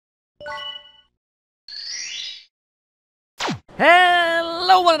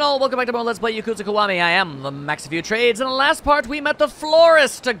Hello one and all, welcome back to more Let's Play Yakuza Kiwami. I am the Max of You Trades. In the last part, we met the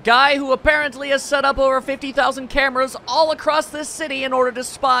florist, a guy who apparently has set up over 50,000 cameras all across this city in order to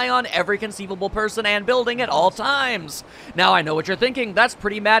spy on every conceivable person and building at all times. Now, I know what you're thinking, that's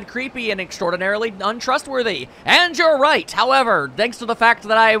pretty mad creepy and extraordinarily untrustworthy. And you're right, however, thanks to the fact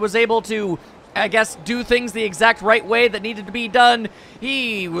that I was able to, I guess, do things the exact right way that needed to be done,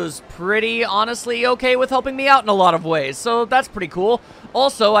 he was pretty honestly okay with helping me out in a lot of ways, so that's pretty cool.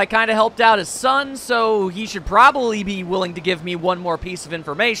 Also, I kind of helped out his son, so he should probably be willing to give me one more piece of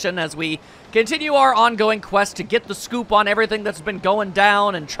information as we continue our ongoing quest to get the scoop on everything that's been going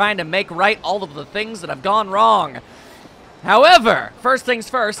down and trying to make right all of the things that have gone wrong. Yahowever, first things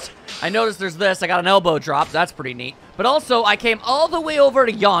first, I noticed there's this. I got an elbow drop. That's pretty neat. But also, I came all the way over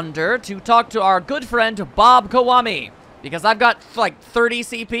to yonder to talk to our good friend, Bob Kiwami. Because I've got, like, 30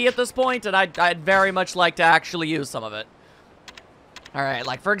 CP at this point, and I'd very much like to actually use some of it. Alright,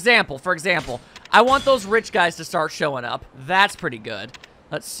 like, for example, I want those rich guys to start showing up. That's pretty good.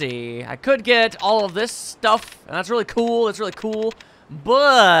 Let's see. I could get all of this stuff, and that's really cool. It's really cool.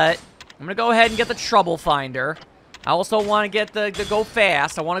 But I'm going to go ahead and get the Trouble Finder. I also want to get the go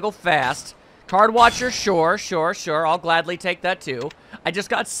fast. I want to go fast. Card Watcher, sure. I'll gladly take that too. I just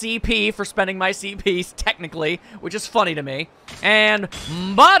got CP for spending my CPs, technically, which is funny to me. And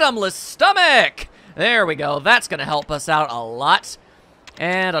Bottomless Stomach! There we go. That's going to help us out a lot.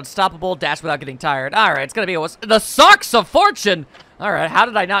 And Unstoppable, Dash Without Getting Tired. Alright, it's going to be the Socks of Fortune! Alright, how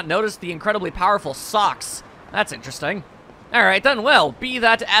did I not notice the incredibly powerful socks? That's interesting. Alright then, well, be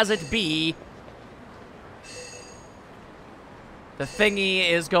that as it be, the thingy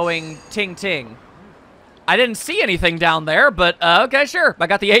is going ting-ting. I didn't see anything down there, but, okay, sure. I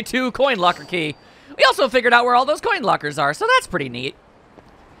got the A2 coin locker key. We also figured out where all those coin lockers are, so that's pretty neat.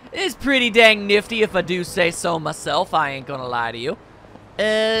 It's pretty dang nifty if I do say so myself. I ain't gonna lie to you.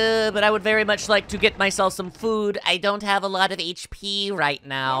 But I would very much like to get myself some food. I don't have a lot of HP right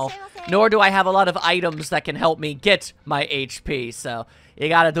now. Nor do I have a lot of items that can help me get my HP, so you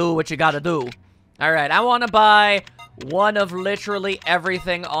gotta do what you gotta do. Alright, I wanna buy one of literally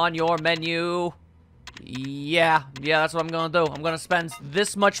everything on your menu. Yeah, that's what I'm gonna do. I'm gonna spend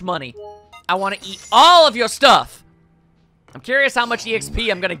this much money. I wanna eat all of your stuff. I'm curious how much EXP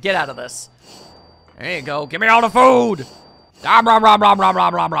I'm gonna get out of this. There you go. Give me all the food. I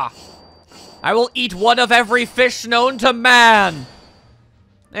will eat one of every fish known to man.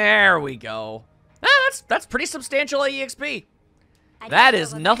 There we go. That's pretty substantial EXP. That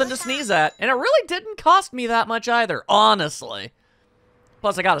is nothing to sneeze at, and it really didn't cost me that much either, honestly.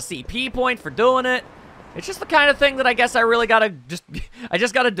 Plus, I got a CP point for doing it. It's just the kind of thing that I guess I really gotta I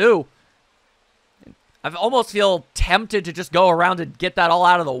just gotta do. I almost feel tempted to just go around and get that all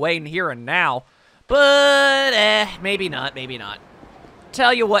out of the way in here and now. But, maybe not.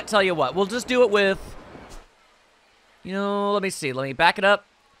 Tell you what, we'll just do it with, you know, let me see, let me back it up.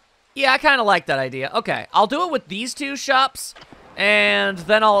 Yeah, I kind of like that idea. Okay, I'll do it with these two shops. And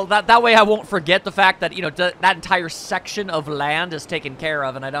then that way I won't forget the fact that, you know, that entire section of land is taken care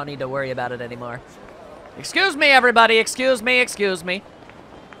of and I don't need to worry about it anymore. Excuse me, everybody. Excuse me.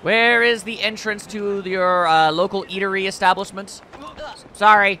 Where is the entrance to your local eatery establishment?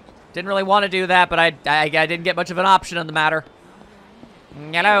 Sorry. Didn't really want to do that, but I didn't get much of an option on the matter.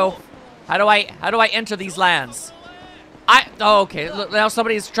 Hello. How do I enter these lands? Oh, okay. Look, now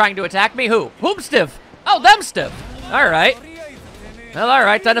somebody's trying to attack me. Who? Whomstiv? Oh, themstiv. All right. Well,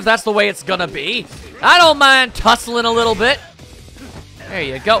 alright then, if that's the way it's gonna be. I don't mind tussling a little bit. There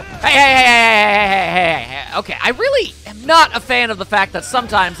you go. Hey. Okay, I really am not a fan of the fact that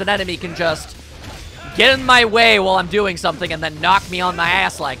sometimes an enemy can just get in my way while I'm doing something and then knock me on my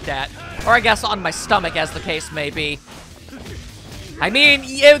ass like that. Or I guess on my stomach, as the case may be. I mean,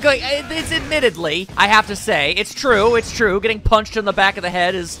 it's admittedly, I have to say, it's true. Getting punched in the back of the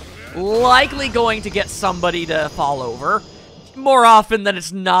head is likely going to get somebody to fall over. More often than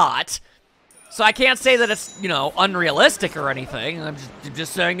it's not. So I can't say that it's, you know, unrealistic or anything. I'm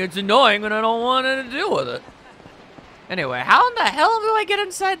just saying it's annoying and I don't want anything to do with it. Anyway, how in the hell do I get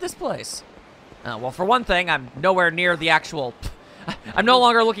inside this place? Well, for one thing, I'm nowhere near the actual... I'm no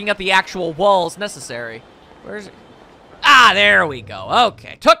longer looking at the actual walls necessary. Where is it? Ah, there we go.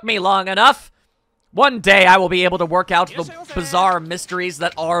 Okay, took me long enough. One day I will be able to work out the bizarre mysteries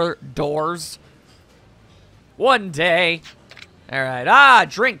that are doors. One day... Alright,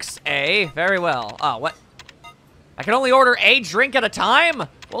 drinks, eh? Very well. Oh, what? I can only order a drink at a time?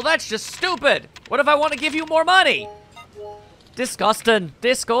 Well, that's just stupid. What if I want to give you more money? Disgusting.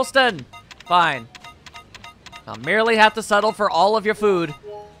 Fine. I'll merely have to settle for all of your food.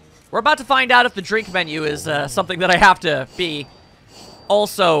 We're about to find out if the drink menu is something that I have to be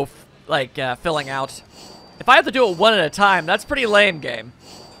also, like, filling out. If I have to do it one at a time, that's pretty lame, game.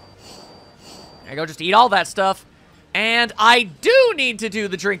 There you go, just eat all that stuff. And I do need to do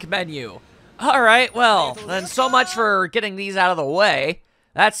the drink menu. Alright, well, then so much for getting these out of the way.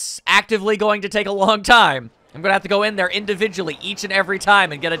 That's actively going to take a long time. I'm gonna have to go in there individually each and every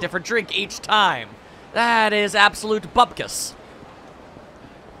time and get a different drink each time. That is absolute bupkis.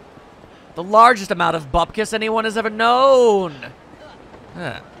 The largest amount of bupkis anyone has ever known.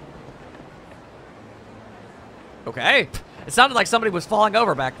 Huh. Okay. It sounded like somebody was falling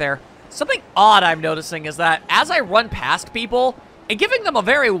over back there. Something odd I'm noticing is that as I run past people, and giving them a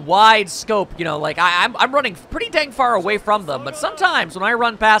very wide scope, you know, like I'm running pretty dang far away from them, but sometimes when I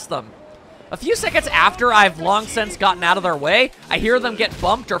run past them, a few seconds after I've long since gotten out of their way, I hear them get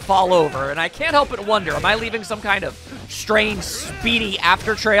bumped or fall over, and I can't help but wonder, am I leaving some kind of strange, speedy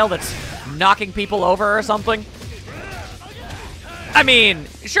after trail that's knocking people over or something? I mean,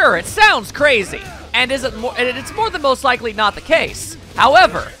 sure, it sounds crazy, and it's more than most likely not the case.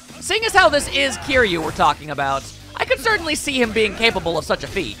 However, seeing as how this is Kiryu we're talking about, I could certainly see him being capable of such a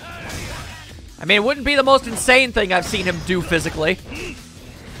feat. I mean, it wouldn't be the most insane thing I've seen him do physically.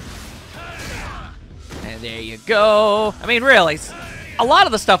 And there you go. I mean, really, a lot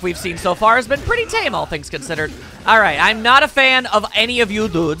of the stuff we've seen so far has been pretty tame, all things considered. All right, I'm not a fan of any of you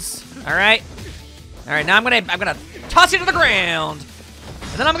dudes. All right. All right, now I'm gonna toss you to the ground,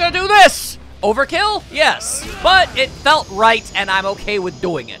 and then I'm gonna do this. Overkill? Yes, but it felt right, and I'm okay with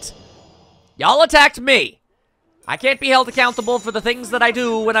doing it. Y'all attacked me. I can't be held accountable for the things that I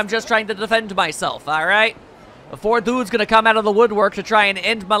do when I'm just trying to defend myself, alright? Before dude's gonna come out of the woodwork to try and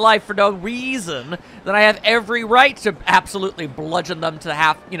end my life for no reason, then I have every right to absolutely bludgeon them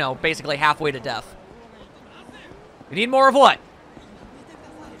to basically halfway to death. We need more of what?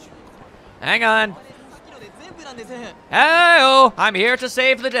 Hang on. Hey-oh, I'm here to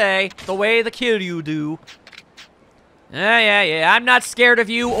save the day, the way the Kiryu do. Yeah, I'm not scared of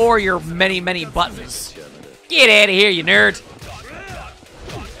you or your many, many buttons. Get out of here, you nerd.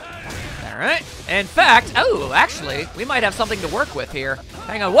 Alright. In fact, oh, actually, we might have something to work with here.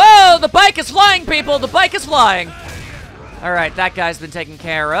 Hang on. Whoa, the bike is flying, people! The bike is flying! Alright, that guy's been taken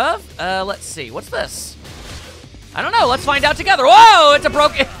care of. Let's see. What's this? I don't know. Let's find out together. Whoa, it's a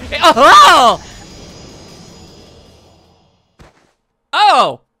broken... Oh!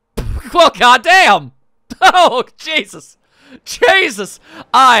 Oh! Well, goddamn! Oh, Jesus! Jesus!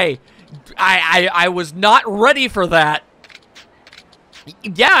 I was not ready for that.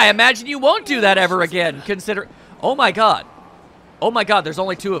 Yeah, I imagine you won't do that ever again. Consider... Oh my god. Oh my god, there's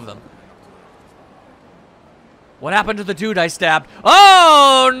only 2 of them. What happened to the dude I stabbed?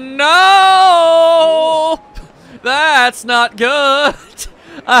 Oh, no! That's not good.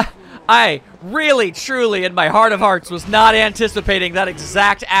 I really, truly, in my heart of hearts, was not anticipating that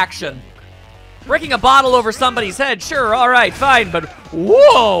exact action. Breaking a bottle over somebody's head, sure, alright, fine, but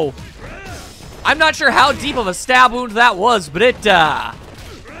whoa! I'm not sure how deep of a stab wound that was, but it,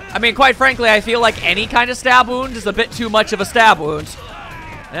 I mean, quite frankly, I feel like any kind of stab wound is a bit too much of a stab wound.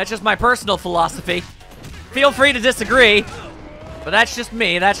 That's just my personal philosophy. Feel free to disagree, but that's just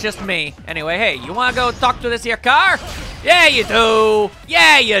me, Anyway, hey, you wanna go talk to this here car? Yeah, you do!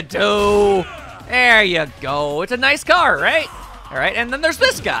 Yeah, you do! There you go. It's a nice car, right? Alright, and then there's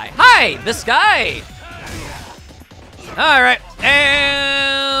this guy. Hi, this guy! Alright,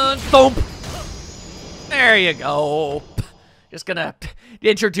 and thump! There you go. Just gonna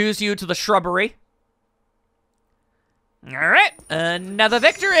introduce you to the shrubbery. Alright, another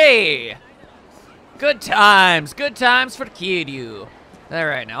victory! Good times for Kiryu.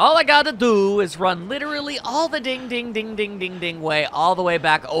 Alright, now all I gotta do is run literally all the ding way all the way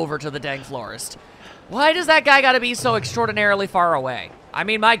back over to the dang florist. Why does that guy gotta be so extraordinarily far away? I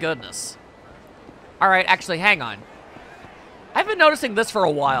mean, my goodness. Alright, actually, hang on. I've been noticing this for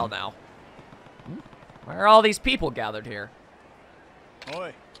a while now. Where are all these people gathered here?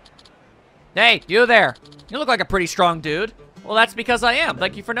 Oi. Hey, you there. You look like a pretty strong dude. Well, that's because I am.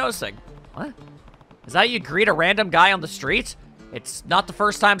 Thank you for noticing. What? Is that how you greet a random guy on the street? It's not the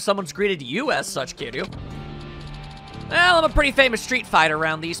first time someone's greeted you as such, Kiryu. Well, I'm a pretty famous street fighter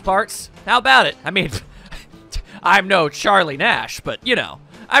around these parts. How about it? I mean, I'm no Charlie Nash, but, you know.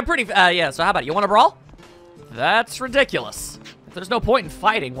 I'm pretty, yeah, so how about it? You want to brawl? That's ridiculous. If there's no point in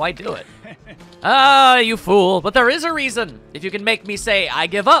fighting, why do it? Ah, you fool. But there is a reason. If you can make me say, I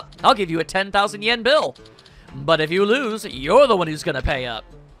give up, I'll give you a 10,000 yen bill. But if you lose, you're the one who's gonna pay up.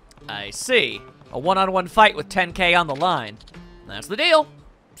 I see. A one-on-one fight with 10K on the line. That's the deal.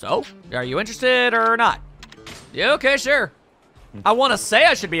 So, are you interested or not? Yeah, okay, sure. I want to say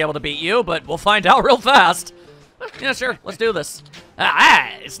I should be able to beat you, but we'll find out real fast. Yeah, sure. Let's do this.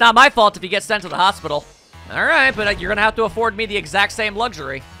 It's not my fault if you get sent to the hospital. All right, but you're going to have to afford me the exact same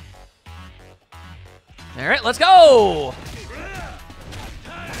luxury. All right, let's go.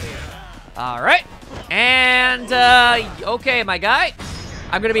 All right. And, okay, my guy.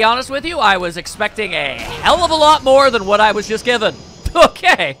 I'm going to be honest with you. I was expecting a hell of a lot more than what I was just given.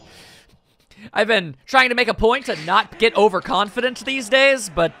 Okay. I've been trying to make a point to not get overconfident these days,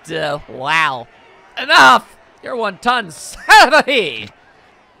 but, wow. Enough! You're 1 ton savvy!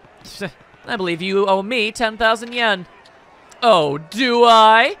 I believe you owe me 10,000 yen. Oh, do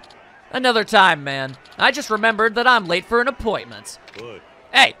I? Another time, man. I just remembered that I'm late for an appointment. Good.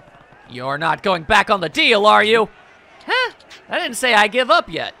 Hey, you're not going back on the deal, are you? Huh? I didn't say I give up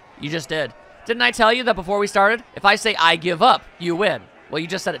yet. You just did. Didn't I tell you that before we started? If I say I give up, you win. Well, you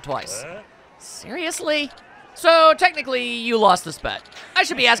just said it twice. Seriously? So, technically, you lost this bet. I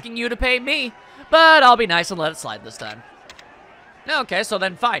should be asking you to pay me, but I'll be nice and let it slide this time. Okay, so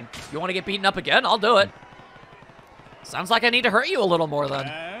then fine. You want to get beaten up again? I'll do it. Sounds like I need to hurt you a little more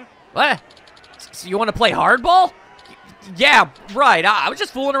then. What? So you want to play hardball? Yeah, right. I was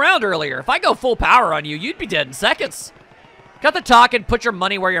just fooling around earlier. If I go full power on you, you'd be dead in seconds. Cut the talk and put your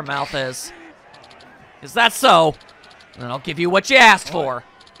money where your mouth is. Is that so? Then I'll give you what you asked for.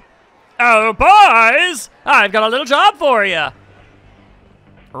 Oh, boys! I've got a little job for you.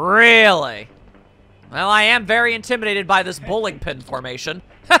 Really? Well, I am very intimidated by this bowling pin formation.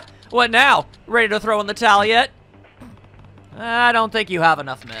 What now? Ready to throw in the towel yet? I don't think you have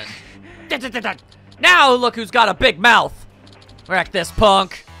enough men. Now look who's got a big mouth. Wreck this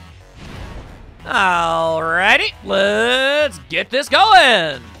punk. Alrighty, let's get this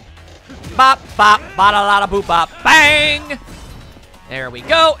going. Bop, bop, ba-da-la-da, boop, bop, bang. There we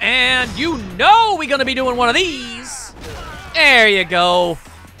go, and you know we're gonna be doing one of these. There you go.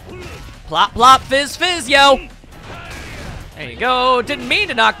 Plop, plop, fizz, fizz, yo. There you go. Didn't mean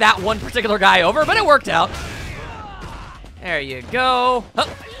to knock that one particular guy over, but it worked out. There you go.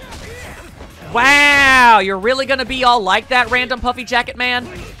 Oh. Wow, you're really gonna be all like that, random Puffy Jacket Man?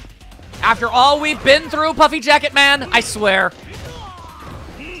 After all we've been through, Puffy Jacket Man, I swear.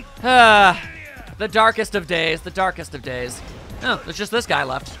 The darkest of days, the darkest of days. Oh, there's just this guy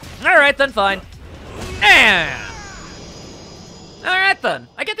left. All right, then, fine. And all right, then.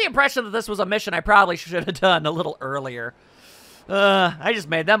 I get the impression that this was a mission I probably should have done a little earlier. I just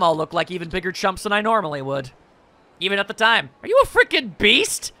made them all look like even bigger chumps than I normally would. Even at the time. Are you a freaking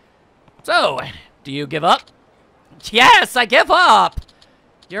beast? So, do you give up? Yes, I give up.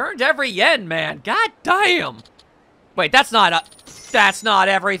 You earned every yen, man. God damn. Wait, that's not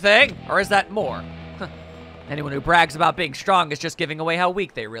everything. Or is that more? Anyone who brags about being strong is just giving away how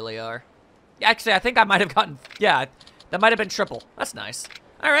weak they really are. Actually, I think I might have gotten, yeah, that might have been triple. That's nice.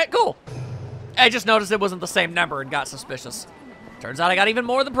 All right, cool. I just noticed it wasn't the same number and got suspicious. Turns out I got even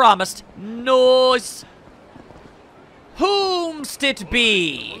more than promised. Nice. Whomst it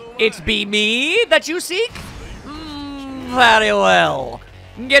be? It be me that you seek? Very well.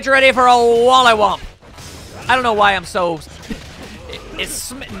 Get ready for a wallywomp. I don't know why I'm so it's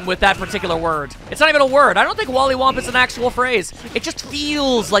smitten with that particular word. It's not even a word. I don't think wallywomp is an actual phrase. It just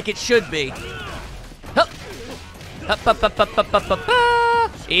feels like it should be.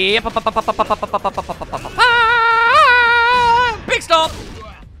 Big stomp.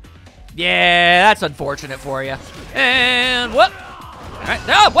 Yeah, that's unfortunate for you. And what? All right.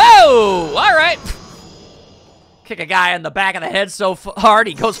 Oh, whoa! All right. Kick a guy in the back of the head so hard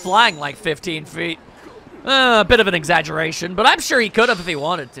he goes flying like 15 feet. A bit of an exaggeration, but I'm sure he could have if he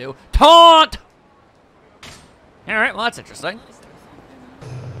wanted to. Taunt! All right, well, that's interesting.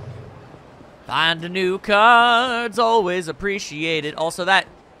 Find a new cards, always appreciated. Also that,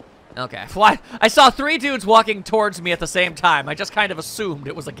 okay. Well, I saw 3 dudes walking towards me at the same time. I just kind of assumed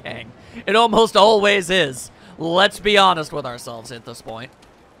it was a gang. It almost always is. Let's be honest with ourselves at this point.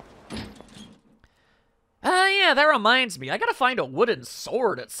 Yeah, that reminds me. I gotta find a wooden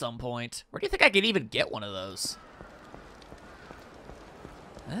sword at some point. Where do you think I could even get one of those?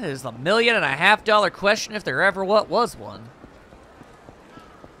 That is the $1.5 million question if there ever was one.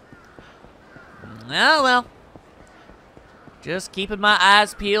 Oh, well. Just keeping my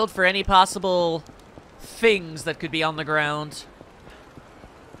eyes peeled for any possible things that could be on the ground.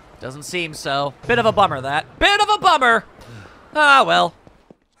 Doesn't seem so. Bit of a bummer, that. Bit of a bummer! Ah, well.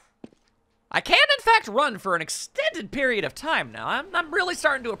 I can, in fact, run for an extended period of time now. I'm really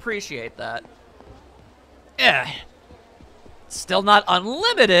starting to appreciate that. Yeah. Still not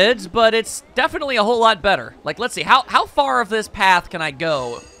unlimited, but it's definitely a whole lot better. Like, let's see. How far of this path can I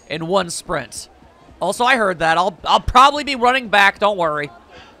go in one sprint? Also, I heard that. I'll probably be running back. Don't worry.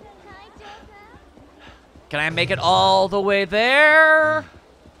 Can I make it all the way there?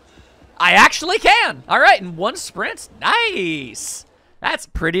 I actually can. All right, in one sprint. Nice. That's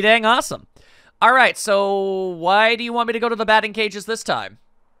pretty dang awesome. All right, so why do you want me to go to the batting cages this time?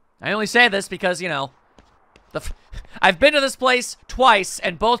 I only say this because, you know, I've been to this place twice,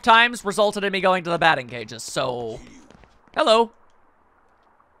 and both times resulted in me going to the batting cages, so... Hello.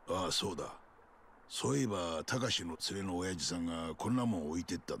 Ah, そうだ。そういえば、高志の連れの親父さんがこんなもん置い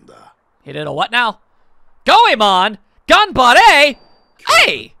てったんだ。 He did a what now? Goemon! Gunbutt!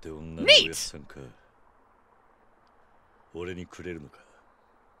 Hey! Neat! 俺にくれるのか。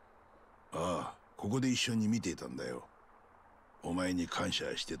ああ、ここで一緒に見ていたんだよ。お前に感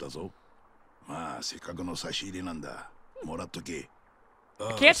謝してたぞ。まあ、せっかくの差し入れなんだ。もらっとけ。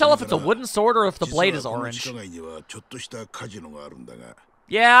 I can't tell if it's a wooden sword or if the blade is orange.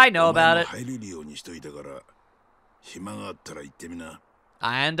 Yeah, I know about it.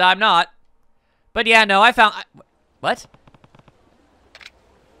 And I'm not. But yeah, no, I found... What?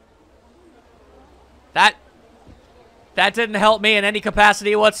 That didn't help me in any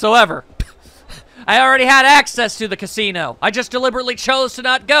capacity whatsoever. I already had access to the casino. I just deliberately chose to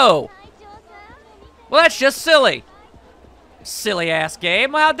not go. Well, that's just silly. Silly ass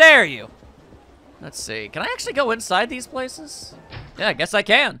game. How dare you? Let's see. Can I actually go inside these places? Yeah, I guess I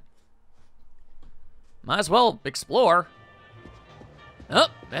can. Might as well explore. Oh,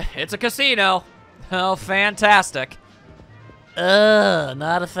 it's a casino. Oh, fantastic.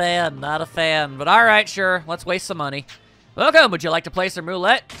 Not a fan, not a fan. But all right, sure. Let's waste some money. Welcome. Would you like to play some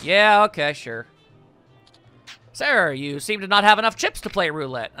roulette? Yeah, okay, sure. Sir, you seem to not have enough chips to play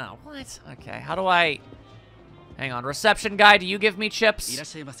roulette. Oh, what? Okay, how do I... Hang on, reception guy, do you give me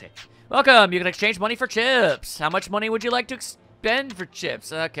chips? Welcome, you can exchange money for chips. How much money would you like to spend for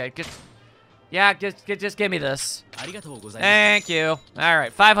chips? Okay, just give me this. Thank you. All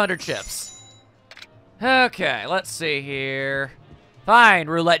right, 500 chips. Okay, let's see here. Fine,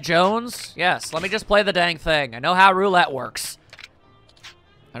 Roulette Jones. Yes, let me just play the dang thing. I know how roulette works.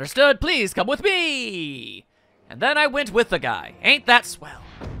 Understood, please come with me. And then I went with the guy. Ain't that swell?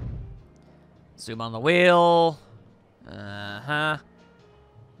 Zoom on the wheel. Uh-huh.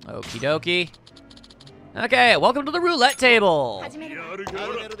 Okie dokie. Okay, welcome to the roulette table.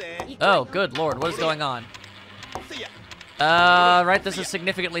 Oh, good lord, what is going on? Right, this is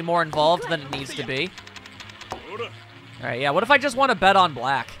significantly more involved than it needs to be. Alright, yeah, what if I just want to bet on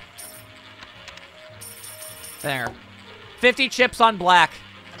black? There. 50 chips on black.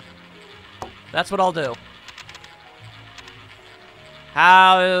 That's what I'll do.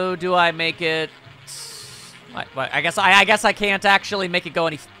 How do I make it... I guess I can't actually make it go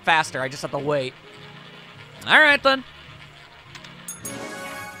any faster. I just have to wait. All right, then.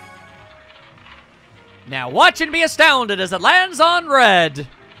 Now watch and be astounded as it lands on red.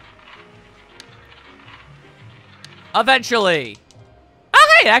 Eventually. Oh,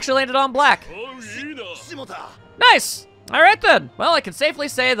 hey, it actually landed on black. Nice. All right, then. Well, I can safely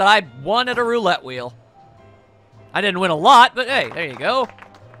say that I won at a roulette wheel. I didn't win a lot, but hey, there you go.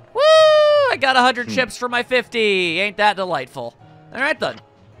 Woo! I got 100 chips for my 50. Ain't that delightful? All right, then.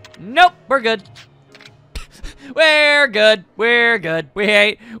 Nope, we're good. We're good. We're good.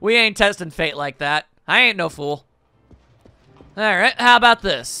 We ain't testing fate like that. I ain't no fool. All right, how about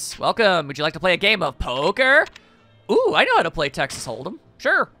this? Welcome. Would you like to play a game of poker? Ooh, I know how to play Texas Hold'em.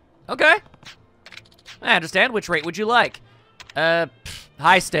 Sure. Okay. I understand. Which rate would you like?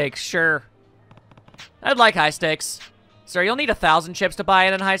 High stakes. Sure. I'd like high stakes. Sir, you'll need 1,000 chips to buy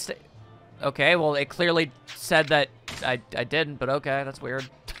it in high stakes. Okay, well, it clearly said that I didn't, but okay, that's weird.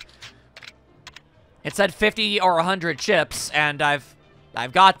 It said 50 or 100 chips, and I've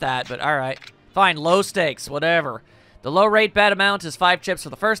got that, but all right. Fine, low stakes, whatever. The low rate bet amount is 5 chips for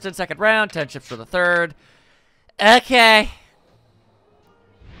the first and second round, 10 chips for the third. Okay.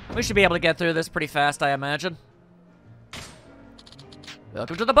 We should be able to get through this pretty fast, I imagine.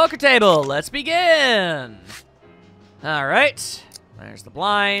 Welcome to the poker table. Let's begin. All right. There's the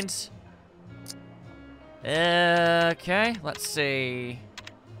blind. Okay, let's see.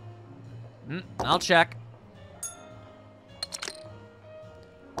 I'll check.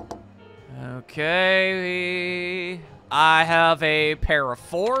 Okay. I have a pair of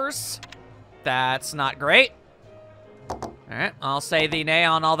 4s. That's not great. All right, I'll say the nay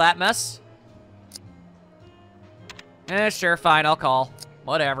on all that mess. Sure, fine, I'll call.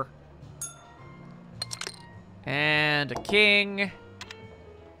 Whatever. And a king.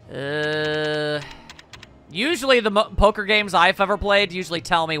 Usually the poker games I've ever played usually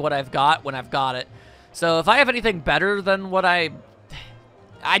tell me what I've got when I've got it. So if I have anything better than what I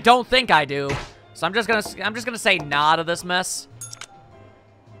don't think I do, So I'm just gonna say nah to this mess.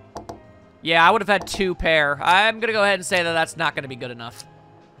 Yeah, I would have had 2 pair. I'm gonna go ahead and say that that's not gonna be good enough.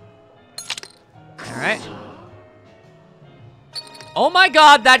 All right. Oh my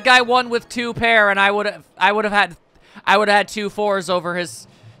God, that guy won with 2 pair, and I would have had 2 4s over his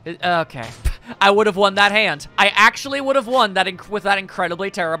okay. I would have won that hand. I actually would have won that with that incredibly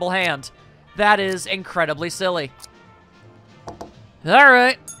terrible hand. That is incredibly silly. All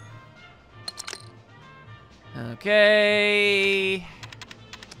right. Okay.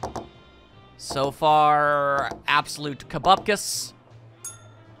 So far, absolute kabupkus.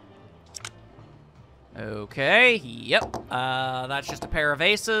 Okay, yep. That's just a pair of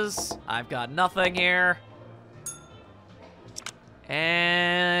aces. I've got nothing here.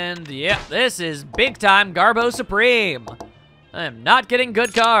 And, yeah, this is big time Garbo Supreme. I am not getting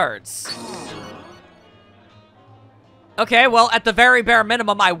good cards. Okay, well, at the very bare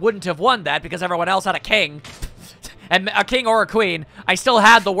minimum, I wouldn't have won that because everyone else had a king. And a king or a queen. I still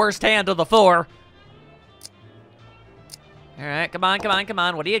had the worst hand of the 4. Alright, come on, come on, come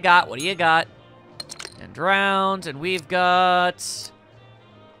on. What do you got? What do you got? And round, and we've got...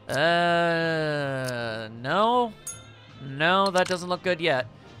 no. No, that doesn't look good yet.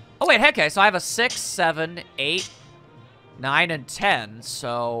 Oh, wait, okay, so I have a 6, 7, 8, 9, and 10,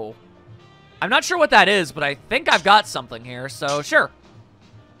 so... I'm not sure what that is, but I think I've got something here, so sure.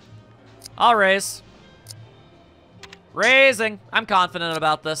 I'll raise. Raising. I'm confident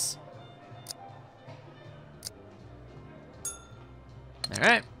about this.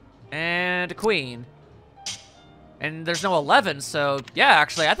 Alright. And a queen. And there's no 11, so yeah,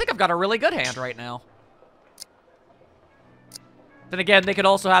 actually, I think I've got a really good hand right now. Then again, they could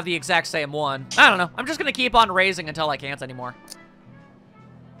also have the exact same one. I don't know. I'm just going to keep on raising until I can't anymore.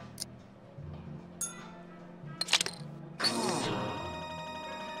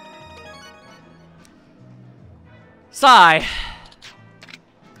 Sigh.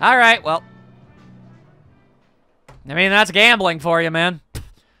 Alright, well. I mean, that's gambling for you, man.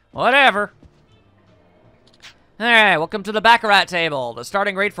 Whatever. Alright, welcome to the Baccarat table. The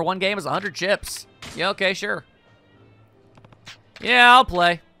starting rate for one game is 100 chips. Yeah, okay, sure. Yeah, I'll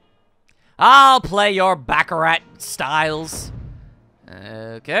play. I'll play your Baccarat styles.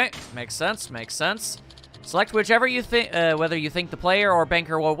 Okay, makes sense, makes sense. Select whichever you think, whether you think the player or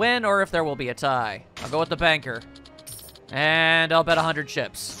banker will win, or if there will be a tie. I'll go with the banker. And I'll bet 100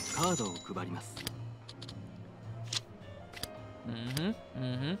 chips.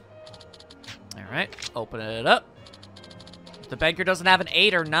 Alright, open it up. If the banker doesn't have an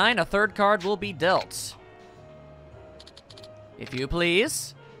 8 or 9, a third card will be dealt. If you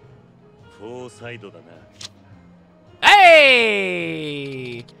please.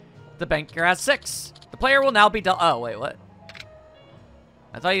 Hey! The banker has 6. The player will now be dealt. Oh, wait, what?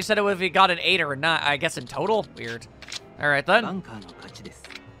 I thought you said it would have got an 8 or a 9. I guess in total? Weird. Alright then.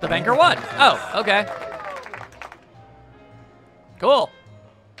 The banker won. Oh, okay. Cool.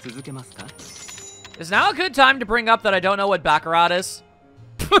 Is now a good time to bring up that I don't know what Baccarat is?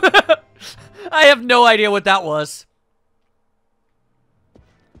 I have no idea what that was.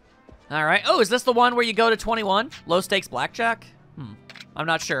 Alright. Oh, is this the one where you go to 21? Low stakes blackjack? I'm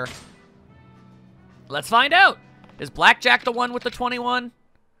not sure. Let's find out. Is blackjack the one with the 21?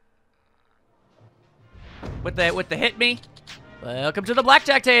 With the hit me? Welcome to the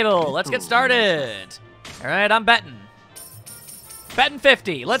blackjack table. Let's get started. Alright, I'm betting. Betting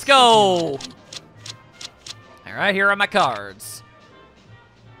 50. Let's go. Alright, here are my cards.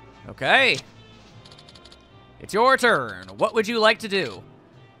 Okay. It's your turn. What would you like to do?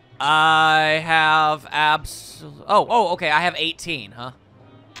 I have okay, I have 18, huh?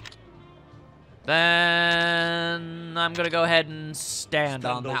 Then I'm gonna go ahead and stand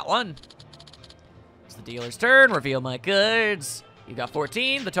on that one. It's the dealer's turn. Reveal my goods. You got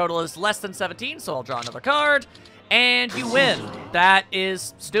 14. The total is less than 17, so I'll draw another card. And you win. That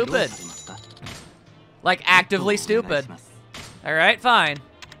is stupid. Like, actively stupid. Alright, fine.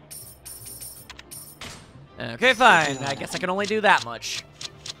 Okay, fine. I guess I can only do that much.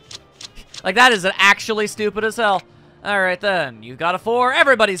 Like, that is actually stupid as hell. Alright, then. You got a 4.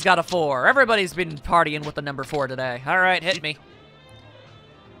 Everybody's got a 4. Everybody's been partying with the number 4 today. Alright, hit me.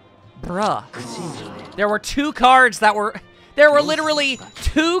 Bruh. There were 2 cards that were... There were literally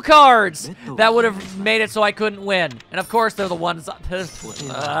 2 cards that would have made it so I couldn't win. And of course, they're the ones...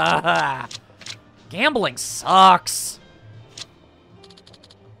 Gambling sucks.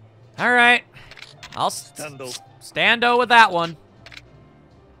 Alright. I'll stando with that one.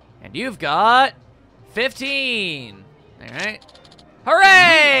 And you've got 15. Alright.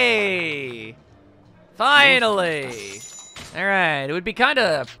 Hooray! Finally. All right, it would be kind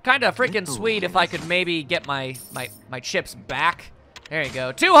of freaking sweet if I could maybe get my chips back. There you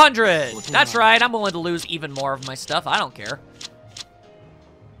go, 200. That's right. I'm willing to lose even more of my stuff. I don't care.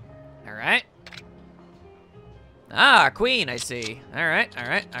 All right. Ah, queen, I see. All right, all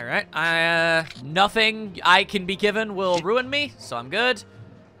right, all right. Nothing I can be given will ruin me, so I'm good.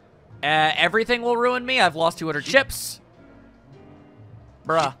 Everything will ruin me. I've lost 200 chips.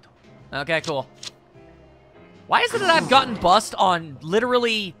 Bruh. Okay, cool. Why is it that I've gotten bust on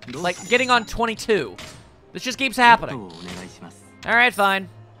literally, like, getting on 22? This just keeps happening. Alright, fine.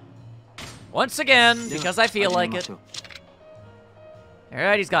 Once again, because I feel like it.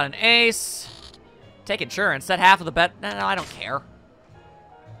 Alright, he's got an ace. Take insurance. Set half of the bet. No, I don't care.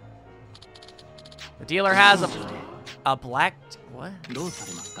 The dealer has a black... What?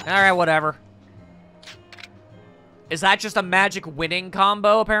 Alright, whatever. Is that just a magic winning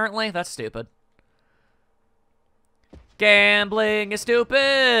combo, apparently? That's stupid. Gambling is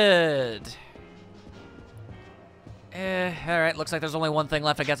stupid. Alright, looks like there's only one thing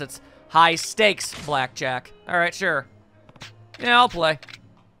left. I guess it's high stakes blackjack. Alright, sure. Yeah, I'll play.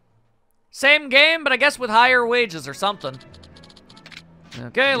 Same game, but I guess with higher wages or something.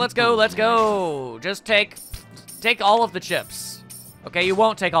 Okay, let's go, let's go. Just take all of the chips. Okay, you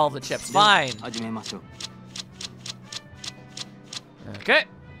won't take all of the chips. Fine. Okay.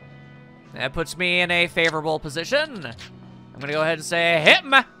 That puts me in a favorable position. I'm gonna go ahead and say, hit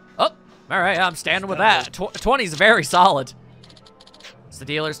me. Oh, all right, I'm standing with that. 20 is very solid. It's the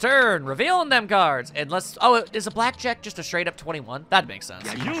dealer's turn. Revealing them cards. Unless, oh, is a blackjack just a straight up 21? That makes sense.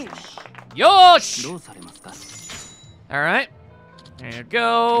 Yosh! All right. There you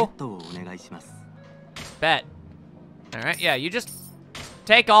go. Bet. All right, yeah, you just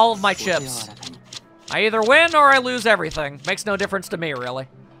take all of my chips. I either win or I lose everything. Makes no difference to me, really.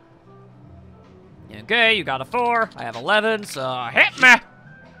 Okay, you got a 4. I have 11, so hit me.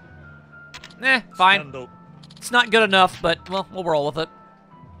 Fine. It's not good enough, but, well, we'll roll with it.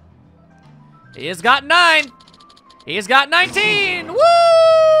 He has got 9. He has got 19. Woo!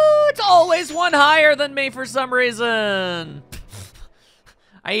 It's always one higher than me for some reason.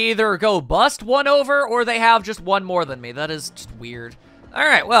 I either go bust one over or they have just one more than me. That is just weird. All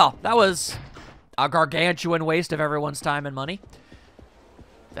right, well, that was a gargantuan waste of everyone's time and money.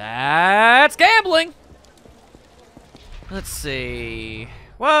 That's gambling. Let's see.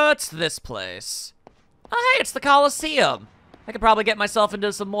 What's this place? Oh, hey, it's the Coliseum. I could probably get myself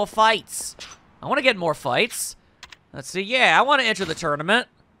into some more fights. I want to get more fights. Let's see. Yeah, I want to enter the tournament.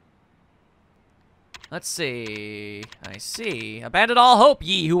 Let's see. I see. Abandon all hope,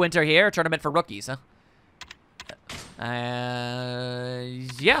 ye who enter here. Tournament for rookies, huh?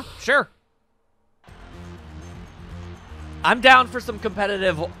 Yeah, sure. I'm down for some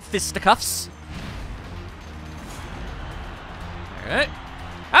competitive fisticuffs. Alright.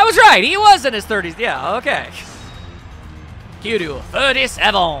 I was right, he was in his 30s. Yeah, okay. Q2,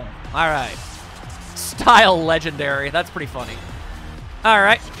 37. Alright. Style legendary. That's pretty funny.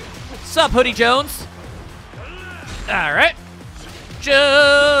 Alright. Sup, Hoodie Jones? Alright.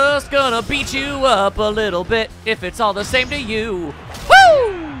 Just gonna beat you up a little bit if it's all the same to you.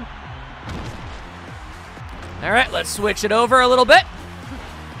 Woo! All right, let's switch it over a little bit.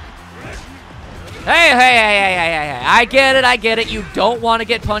 Hey, I get it. You don't want to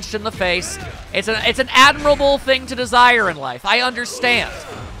get punched in the face. It's an admirable thing to desire in life. I understand.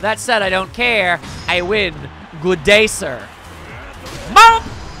 That said, I don't care. I win. Good day, sir. Bump!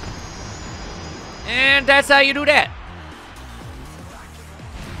 And that's how you do that.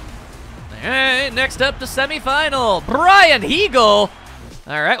 All right, next up, the semifinal. Brian Hegel.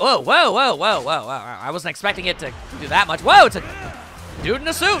 All right, whoa. I wasn't expecting it to do that much. Whoa, it's a dude in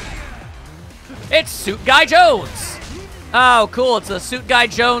a suit. It's Suit Guy Jones. Oh, cool, it's a Suit Guy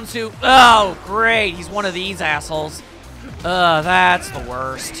Jones who, oh, great, he's one of these assholes. That's the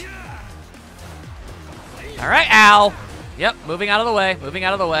worst. All right, ow. Yep, moving out of the way.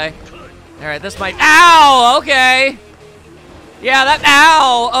 All right, this might, ow, okay. Yeah, that,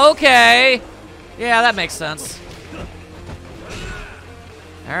 ow, okay. Yeah, that makes sense.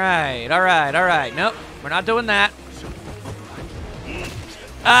 All right. Nope, we're not doing that.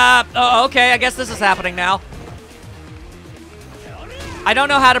 Oh, okay, I guess this is happening now. I don't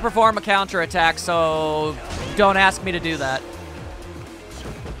know how to perform a counterattack, so don't ask me to do that.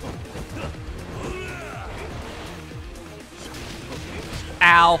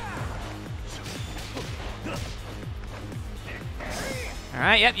 Ow. All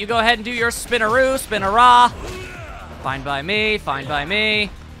right, yep, you go ahead and do your spinaroo, spinara. Fine by me.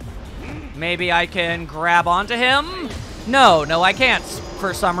 Maybe I can grab onto him? No, I can't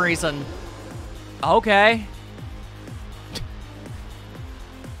for some reason. Okay.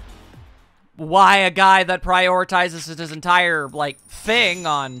 why a guy that prioritizes his entire, like, thing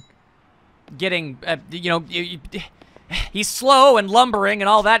on getting, you know, he's slow and lumbering and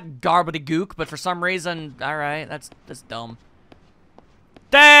all that gobbledygook, but for some reason, alright, that's dumb.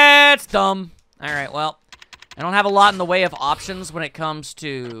 That's dumb. Alright, well, I don't have a lot in the way of options when it comes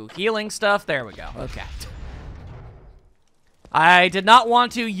to healing stuff. There we go, okay. I did not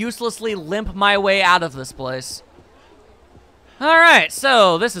want to uselessly limp my way out of this place. Alright,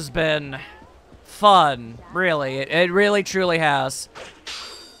 so this has been fun, really. It really, truly has.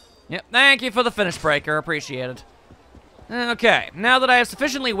 Yep, thank you for the finish breaker, appreciate it. Okay, now that I have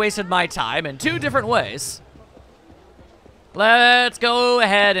sufficiently wasted my time in 2 different ways, let's go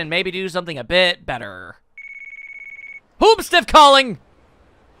ahead and maybe do something a bit better. Hoopstiff calling!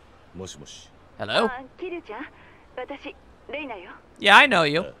 Hello? Yeah, I know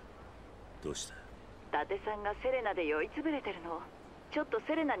you.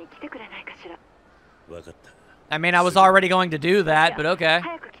 I mean, I was already going to do that, but okay.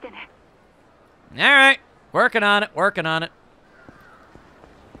 Alright, working on it, working on it.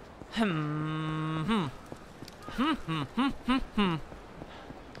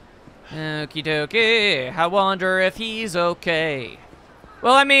 Okie dokie, I wonder if he's okay.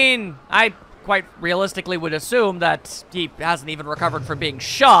 Well, I mean, I quite realistically would assume that he hasn't even recovered from being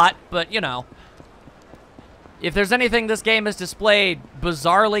shot, but, you know. If there's anything this game has displayed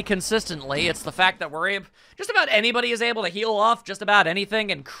bizarrely consistently, it's the fact that just about anybody is able to heal off just about anything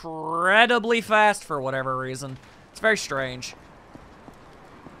incredibly fast for whatever reason. It's very strange.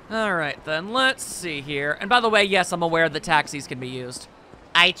 Alright then, let's see here. And by the way, yes, I'm aware that taxis can be used.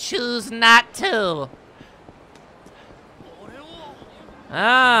 I choose not to.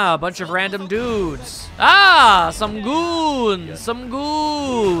 Ah, a bunch of random dudes. Ah, some goons, some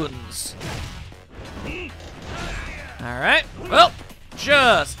goons. Alright, well,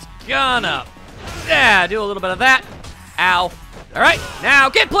 just gonna, do a little bit of that. Ow. Alright, now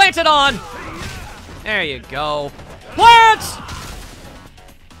get planted on. There you go. Plant!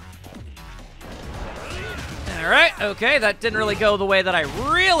 Alright, okay, that didn't really go the way that I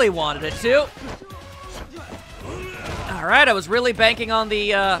really wanted it to. Alright, I was really banking on the,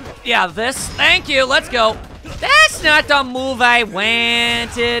 yeah, this. Thank you, let's go. That's not the move I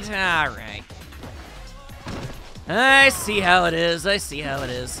wanted. Alright. I see how it is, I see how it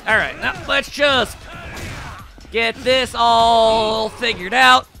is. Alright, now let's just get this all figured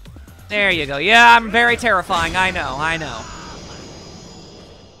out. There you go. Yeah, I'm very terrifying, I know, I know.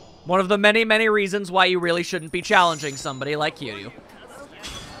 One of the many, many reasons why you really shouldn't be challenging somebody like you.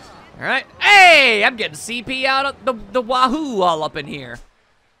 Alright. Hey! I'm getting CP out of the wahoo all up in here.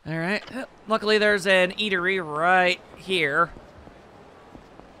 Alright. Luckily, there's an eatery right here.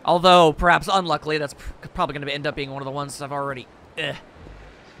 Although, perhaps unluckily, that's probably going to end up being one of the ones I've already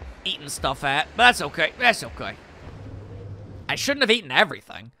eaten stuff at. But that's okay. That's okay. I shouldn't have eaten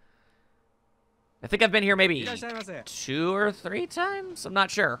everything. I think I've been here maybe 2 or 3 times? I'm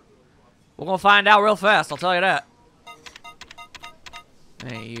not sure. We're gonna find out real fast, I'll tell you that.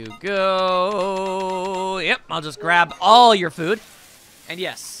 There you go. Yep, I'll just grab all your food. And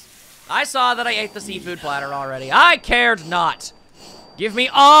yes, I saw that I ate the seafood platter already. I cared not. Give me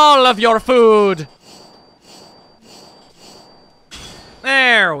all of your food.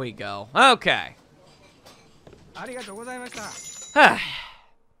 There we go. Okay.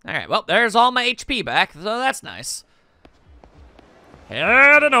 Alright, well, there's all my HP back, so that's nice.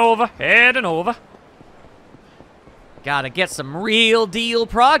 Heading over, heading over. Gotta get some real deal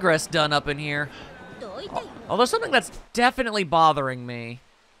progress done up in here. Although something that's definitely bothering me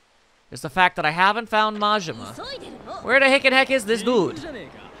is the fact that I haven't found Majima. Where the heck is this dude?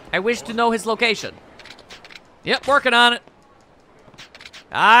 I wish to know his location. Yep, working on it.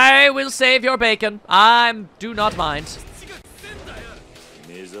 I will save your bacon. Do not mind.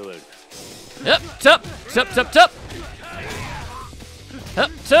 Up, tup, tup, tup, tup.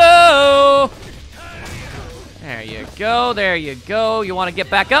 Up, toe. There you go, there you go. You want to get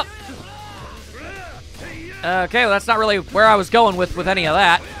back up? Okay, well, that's not really where I was going with any of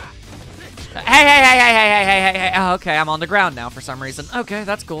that. Hey. Oh, okay, I'm on the ground now for some reason. Okay,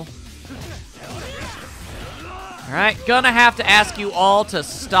 that's cool. Alright, gonna have to ask you all to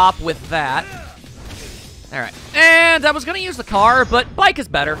stop with that. Alright, and I was gonna use the car, but bike is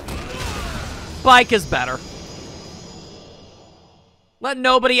better. Bike is better. Let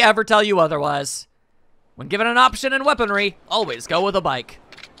nobody ever tell you otherwise. When given an option in weaponry, always go with a bike.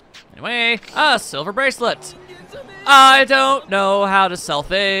 Anyway, a silver bracelet. I don't know how to sell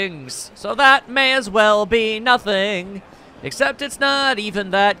things, so that may as well be nothing. Except it's not even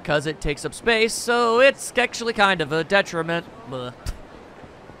that, because it takes up space, so it's actually kind of a detriment. Blech.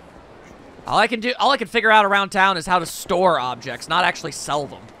 All I can figure out around town is how to store objects, not actually sell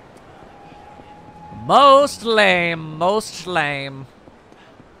them. Most lame, most lame.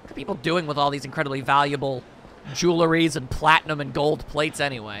 What are people doing with all these incredibly valuable jewelries and platinum and gold plates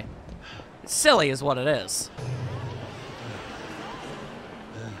anyway? It's silly is what it is.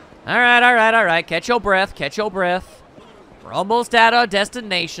 Alright, alright, alright. Catch your breath, catch your breath. We're almost at our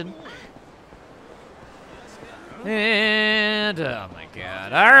destination. And, oh my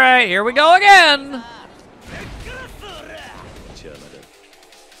god. Alright, here we go again!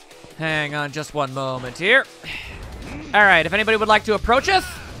 Hang on just one moment here. Alright, if anybody would like to approach us.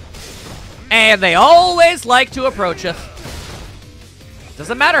 And they always like to approach us.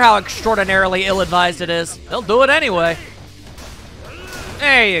 Doesn't matter how extraordinarily ill-advised it is. They'll do it anyway.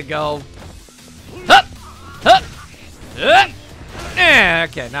 There you go. Hup! Hup! Hup!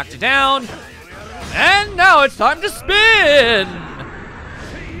 Okay, knocked you down. And now it's time to spin!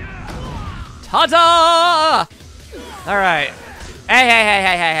 Ta-da! Alright.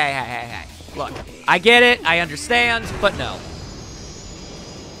 Hey. Look, I get it, I understand, but no.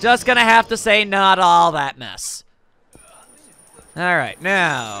 Just gonna have to say not all that mess. Alright,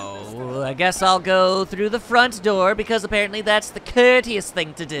 now, I guess I'll go through the front door because apparently that's the courteous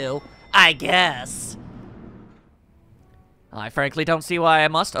thing to do. I guess. I frankly don't see why I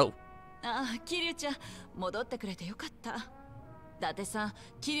must. Oh. Kiryuちゃん、戻ってくれてよかった。伊達さん、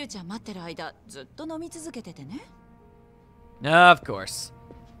Kiryuちゃん待ってる間、ずっと飲み続けててね。Of course.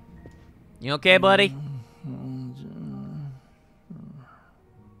 You okay, buddy?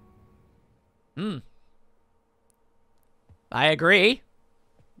 I agree.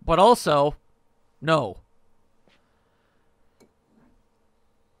 But also, no.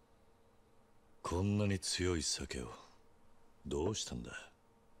 こんなに強い酒をどうしたんだ。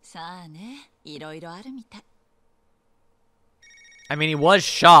さあね、いろいろあるみたい。I mean, he was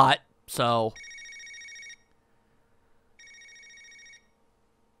shot, so.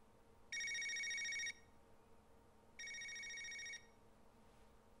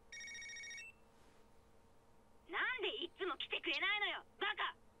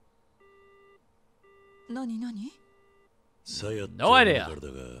 何何？さやってNo idea. からだ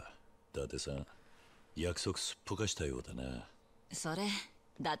が、伊達さん、約束すっぽかしたようだな。それ、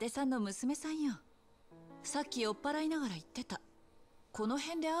伊達さんの娘さんよ。さっき酔っ払いながら言ってた。この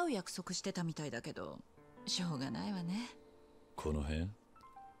辺で会う約束してたみたいだけど、しょうがないわね。この辺？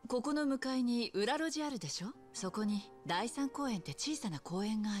ここの向かいに裏路地あるでしょ？そこに第三公園って小さな公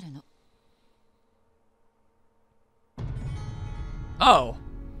園があるの。Oh.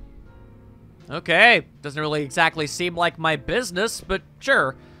 Okay. Doesn't really exactly seem like my business, but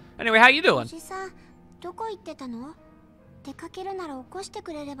sure. Anyway, how you doing? おじさん、どこ行ってたの？出かけるなら起こして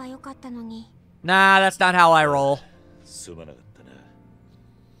くれればよかったのに。Nah, that's not how I roll. すまなかったな。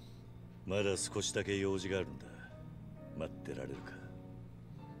まだ少しだけ用事があるんだ。待ってられるか？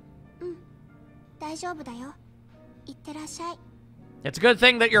うん、大丈夫だよ。行ってらっしゃい。It's a good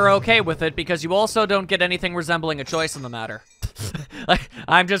thing that you're okay with it, because you also don't get anything resembling a choice in the matter. Like,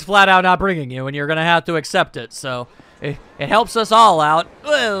 I'm just flat out not bringing you, and you're gonna have to accept it, so it helps us all out.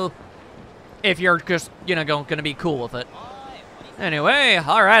 Well, if you're just, you know, gonna be cool with it. Anyway,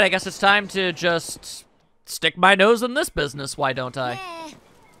 alright, I guess it's time to just stick my nose in this business, why don't I?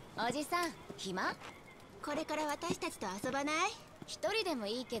 おじさん、暇？これから私たちと遊ばない？一人でも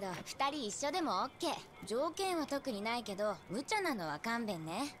いいけど、二人一緒でもオッケー。条件は特にないけど、無茶なのは勘弁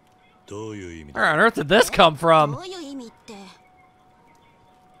ね。どういう意味だ？ Where on earth did this come from? どういう意味って？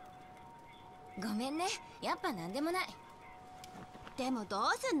ごめんね、やっぱなんでもない。でもどう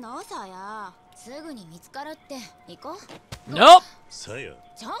すんの、さや。すぐに見つかるって、行こう。Nope. さや。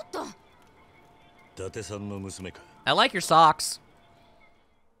ちょっと。伊達さんの娘か。I like your socks.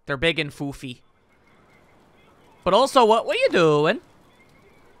 They're big and foofy. But also, what were you doing?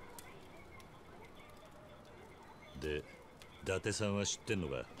 で、伊達さんは知ってんの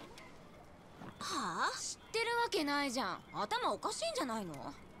か？はあ？知ってるわけないじゃん。頭おかしいんじゃないの？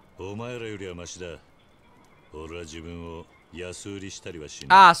お前らよりはマシだ。俺は自分を安売りしたりはし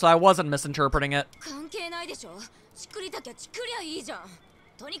ない。Ah, so I wasn't misinterpreting it. 関係ないでしょ。チクりたきゃチクりゃいいじゃん。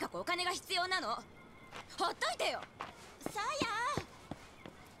とにかくお金が必要なの。ほっといてよ。さや。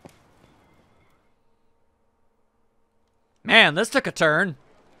Man, this took a turn.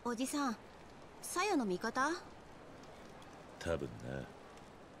 おじさん、さやの味方？多分な。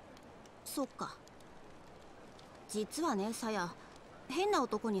そっか。実はね、さや、変な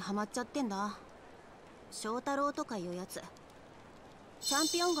男にハマっちゃってんだ。翔太郎とかいうやつ。チャン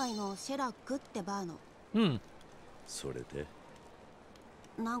ピオン街のシェラックってバーの。それで？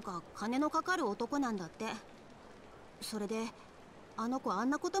なんか金のかかる男なんだって。それで、あの子あ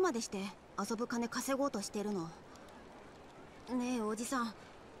んなことまでして遊ぶ金稼ごうとしてるの。ねえおじさん、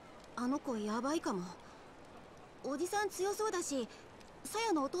あの子やばいかも。おじさん強そうだし、さ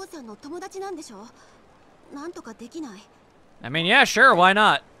やのお父さんの友達なんでしょ。なんとかできない？ I mean, yeah, sure, why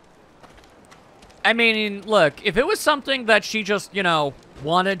not? I mean, look, if it was something that she just, you know,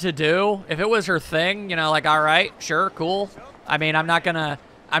 wanted to do, if it was her thing, you know, like, all right, sure, cool. I mean, I'm not gonna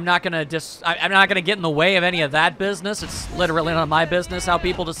get in the way of any of that business. It's literally not my business how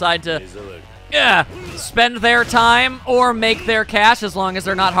people decide to, yeah, spend their time or make their cash as long as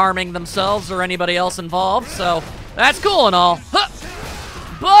they're not harming themselves or anybody else involved. So that's cool and all. Huh.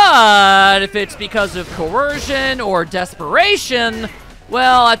 But if it's because of coercion or desperation,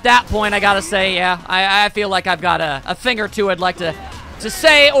 well, at that point, I gotta say, yeah, I feel like I've got a thing or two I'd like to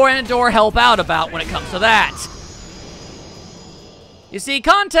say or help out about when it comes to that. You see,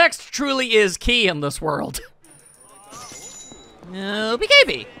 context truly is key in this world.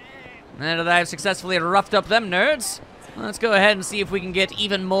 BKB. Now that I've successfully roughed up them nerds, let's go ahead and see if we can get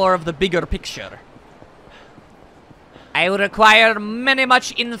even more of the bigger picture. I would require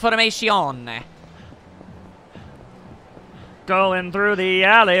much information. Going through the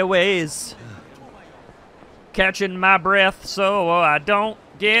alleyways, catching my breath so I don't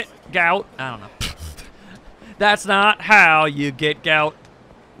get gout. I don't know. That's not how you get gout.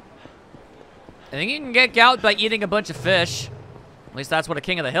 I think you can get gout by eating a bunch of fish. At least that's what a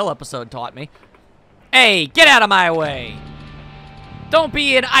King of the Hill episode taught me. Hey, get out of my way. Don't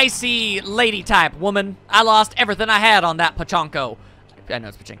be an icy lady type, woman. I lost everything I had on that pachanko. I know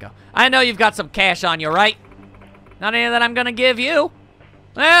it's pachinko. I know you've got some cash on you, right? Not any that I'm gonna give you.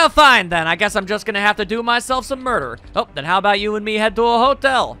 Well, fine then. I guess I'm just gonna have to do myself some murder. Oh, then how about you and me head to a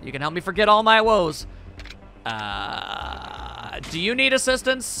hotel? You can help me forget all my woes. Do you need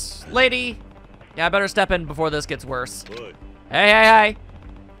assistance, lady? Yeah, I better step in before this gets worse. Hey.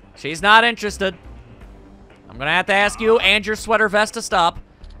 She's not interested. I'm gonna have to ask you and your sweater vest to stop.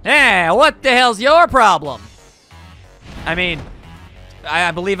 Hey, what the hell's your problem? I mean,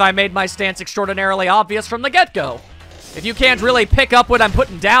 I believe I made my stance extraordinarily obvious from the get-go. If you can't really pick up what I'm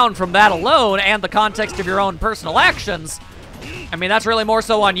putting down from that alone and the context of your own personal actions, I mean, that's really more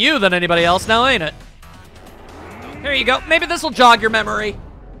so on you than anybody else now, ain't it? Here you go. Maybe this will jog your memory.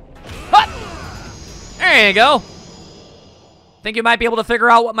 Hut! There you go. Think you might be able to figure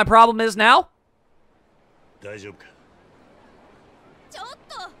out what my problem is now? 大丈夫か。ちょっ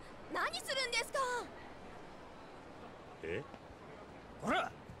と何するんですか。え？ほ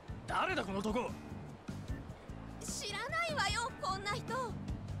ら、誰だこの男。知らないわよ、こんな人。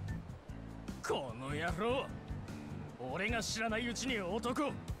この野郎。俺が知らないうちに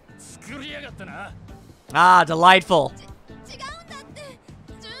男作りやがったな。Ah, delightful. 違うんだって、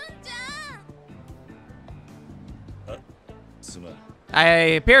純ちゃん。あ、すまん。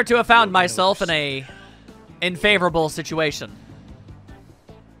I appear to have found myself in a unfavorable situation.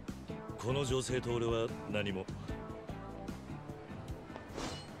 この女性と俺は何も。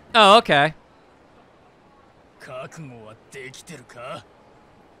Oh, okay. 覚悟はできてるか。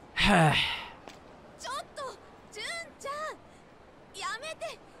ちょっと、純ちゃん、やめ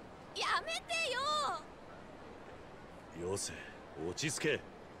てよ。よせ、落ち着け。や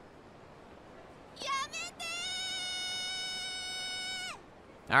めて。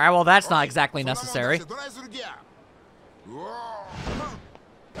 All right, well, that's not exactly necessary.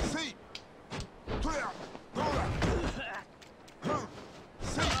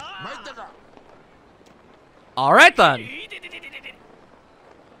 All right, then.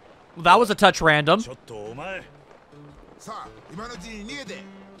 Well, that was a touch random. ちょっとお前。さあ、今のうちに逃げて。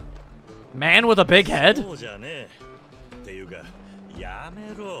 Man with a big head? そうじゃねえ。っていうか、や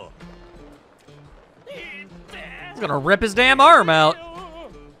めろ。 He's gonna rip his damn arm out.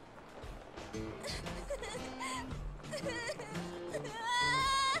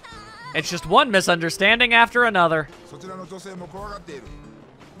 It's just one misunderstanding after another. そちらの女性も怖がっている。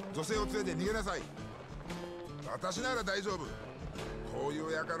女性を連れて逃げなさい。私なら大丈夫。こういう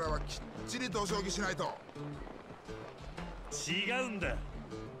輩はきっちりとお仕置きしないと。違うんだ。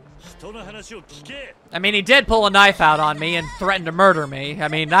人の話を聞け。 I mean, he did pull a knife out on me and threaten to murder me. I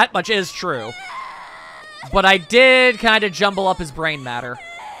mean, that much is true. But I did kind of jumble up his brain matter.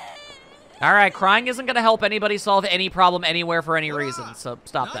 All right, crying isn't going to help anybody solve any problem anywhere for any reason, so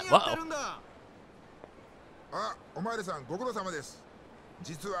stop that. Whoa. あ、おまわりさんご苦労様です。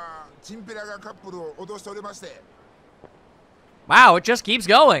実はチンピラがカップルを脅しておりまして。Wow, it just keeps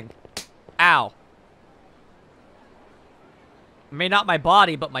going. Ow. I mean, not my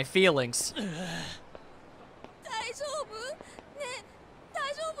body, but my feelings. 大丈夫？ねえ、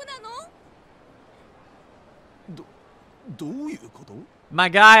大丈夫なの？どういうこと？ My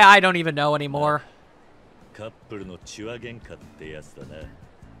guy, I don't even know anymore. カップルの血は喧嘩ってやつだな。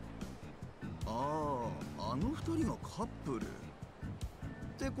ああ、あの二人がカップルっ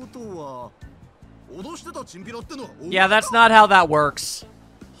てことは脅してたチンピラってのは。 Yeah, that's not how that works.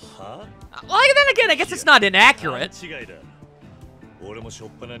 は？ Well, then again, I guess it's not inaccurate. 勘違いだ。俺もしょっ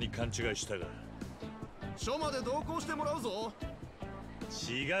ぱなに勘違いしたが。署まで同行してもらうぞ。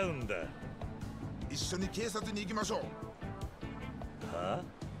違うんだ。一緒に警察に行きましょう。は？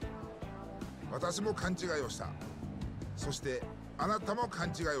私も勘違いをした。そしてあなたも勘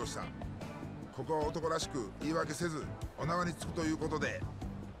違いをした。ここは男らしく言い訳せずお縄につくということで。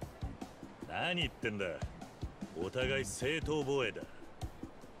何言ってんだ。お互い正当防衛だ。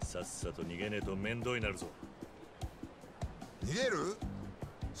さっさと逃げねえと面倒になるぞ。逃げる？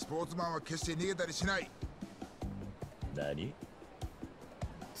スポーツマンは決して逃げたりしない。何？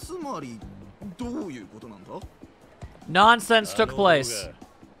つまりどういうことなんだ？ Nonsense took place.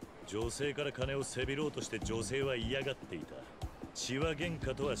 女性から金をせびろうとして女性は嫌がっていた。血は喧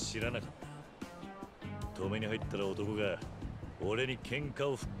嘩とは知らなかった。止めに入ったら男が俺に喧嘩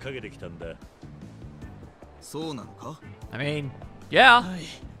をふっかけてきたんだ。そうなのか？ I mean, yeah. はい。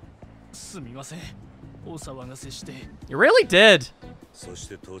すみません。お騒がせして。You really did. そし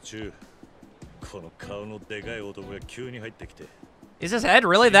て途中、この顔のでかい男が急に入ってきて。Is his head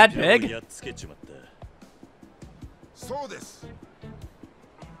really that や big? っつけちまった。そうです。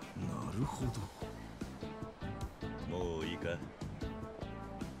なるほど。もういいか？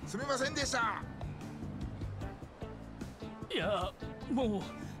すみませんでした。いや、も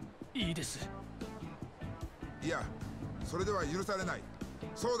ういいです。いや、それでは許されない。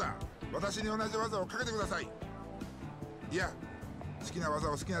そうだ、私に同じ技をかけてください。いや、好きな技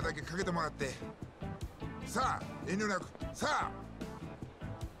を好きなだけかけてもらって。さあ、遠慮なく。さあ。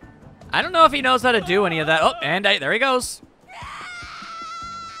I don't know if he knows how to do any of that. Oh, and there he goes.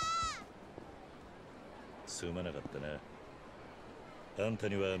 すまなかったな。あんた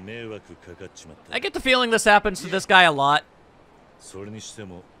には迷惑かかっちまった。 I get the feeling this happens to this guy a lot. それにして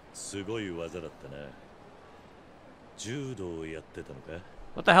もすごい技だったな。柔道をやってたのか？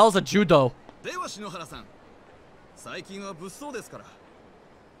 What the hell is a judo? では篠原さん、最近は物騒ですから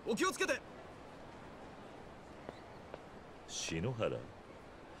お気をつけて。篠原？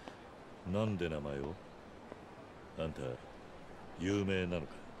なんで名前を？あんた有名なの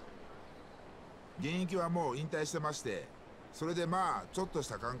か？現役はもう引退してまして、それでまあちょっとし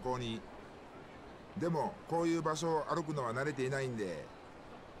た観光に。でもこういう場所を歩くのは慣れていないんで、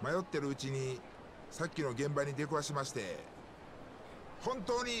迷ってるうちにさっきの現場に出くわしまして、本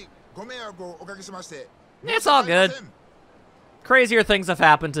当にご迷惑をおかけしまして。 It's all good. Crazier things have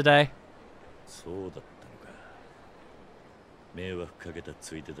happened today. そうだったのか。迷惑かけた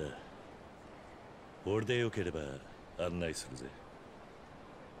ついでだ。俺でよければ案内するぜ。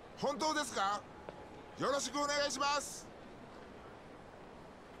本当ですか？よろしくお願いします。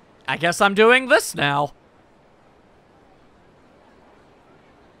 I guess I'm doing this now.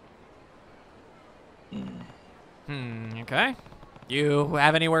 Okay. You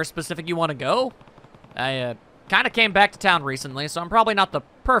have anywhere specific you want to go? I kind of came back to town recently, so I'm probably not the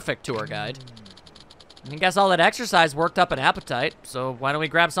perfect tour guide. I guess all that exercise worked up an appetite, so why don't we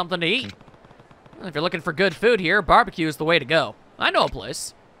grab something to eat? Well, if you're looking for good food here, barbecue is the way to go. I know a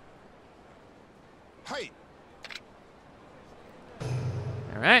place. はい。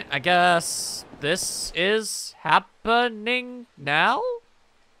 Alright, I guess this is happening now?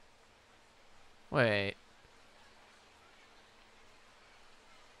 Wait.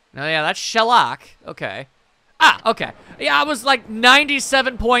 No, yeah, that's shellac. Okay. Ah, okay. Yeah, I was like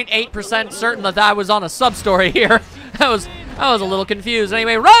 97.8% certain that I was on a sub-story here. I was a little confused.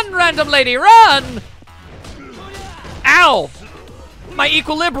 Anyway, run, random lady, run! Ow! My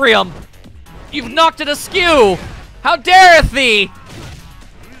equilibrium! You've knocked it askew! How dareth thee!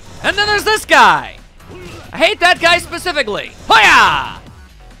 And then there's this guy! I hate that guy specifically. Hoya!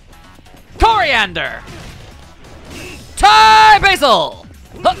 Coriander! Thai basil!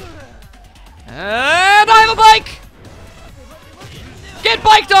 Huh. And I have a bike! Get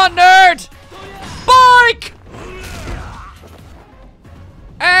biked on, nerd! Bike!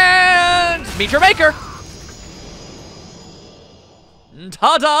 And meet your maker!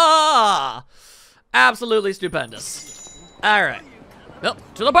 Ta-da! Absolutely stupendous. Alright. Well,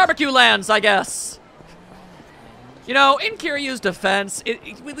 to the barbecue lands, I guess. You know, in Kiryu's defense,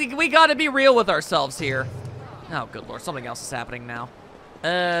 we gotta be real with ourselves here. Oh, good lord, something else is happening now.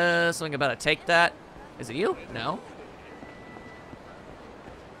 Something about to take that. Is it you? No.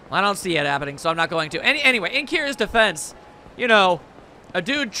 Well, I don't see it happening, so I'm not going to. Anyway, in Kiryu's defense, you know, a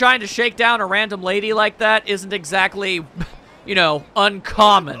dude trying to shake down a random lady like that isn't exactly, you know,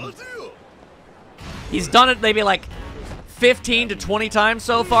 uncommon. He's done it maybe like 15 to 20 times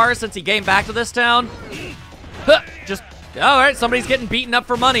so far since he came back to this town. Just, all right, somebody's getting beaten up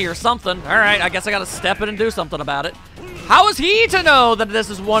for money or something. All right, I guess I gotta step in and do something about it. How is he to know that this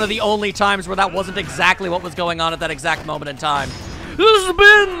is one of the only times where that wasn't exactly what was going on at that exact moment in time?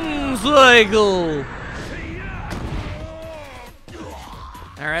 Spin cycle.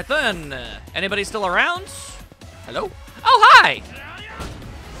 All right then. Anybody still around? Hello? Oh, hi.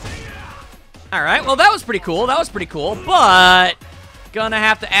 All right. Well, that was pretty cool. That was pretty cool. But gonna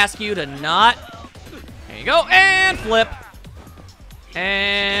have to ask you to not. There you go. And flip.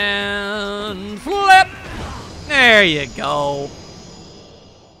 And flip. There you go.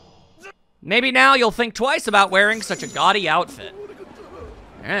 Maybe now you'll think twice about wearing such a gaudy outfit.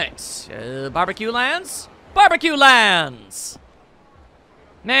 All right, barbecue lands? Barbecue lands!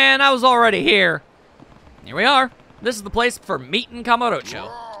 Man, I was already here. Here we are. This is the place for meat and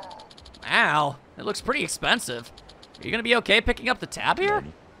Kamurocho. Wow, it looks pretty expensive. Are you gonna be okay picking up the tab here?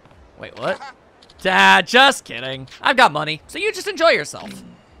 Wait, what? Just kidding. I've got money, so you just enjoy yourself.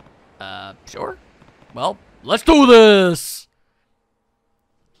 Sure. Well, let's do this!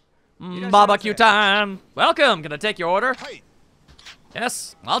 Barbecue time! Welcome, can I take your order?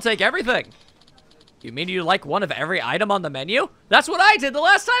 Yes, I'll take everything. You mean you like one of every item on the menu? That's what I did the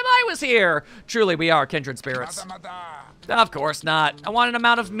last time I was here! Truly, we are kindred spirits. Of course not. I want an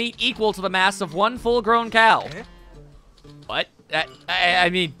amount of meat equal to the mass of one full-grown cow. What? I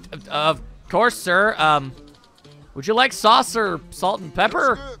mean, of course, sir. Would you like sauce or salt and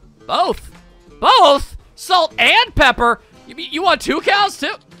pepper? Both. Both? Salt and pepper? You want 2 cows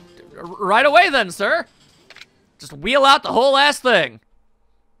too? Right away then, sir. Just wheel out the whole ass thing.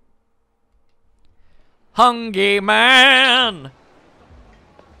 Hungry man.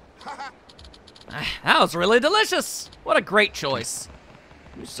 That was really delicious. What a great choice.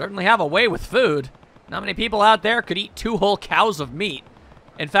 You certainly have a way with food. Not many people out there could eat 2 whole cows of meat.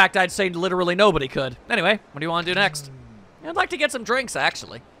 In fact, I'd say literally nobody could. Anyway, what do you want to do next? I'd like to get some drinks,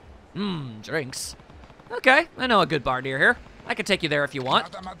 actually. Drinks. Okay, I know a good bar near here. I can take you there if you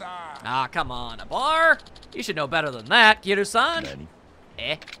want. Ah, come on, a bar? You should know better than that, Kiru-san.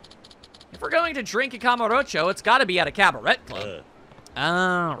 If we're going to drink a Kamurocho, it's gotta be at a cabaret club.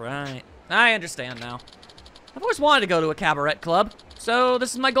 Oh, right. I understand now. I've always wanted to go to a cabaret club, so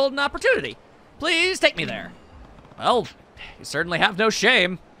this is my golden opportunity. Please take me there. Well, you certainly have no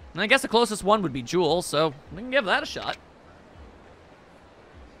shame. I guess the closest one would be Jewel, so we can give that a shot.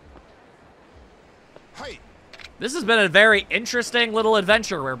 This has been a very interesting little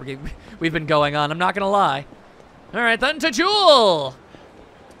adventure where we've been going on, I'm not gonna lie. All right, then to Jewel.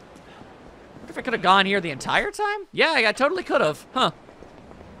 I wonder if I could have gone here the entire time? Yeah, I totally could have, huh.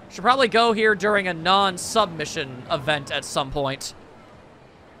 Should probably go here during a non-submission event at some point.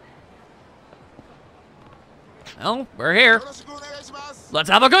 Well, we're here. Let's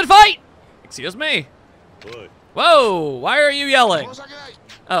have a good fight! Excuse me. Whoa, why are you yelling?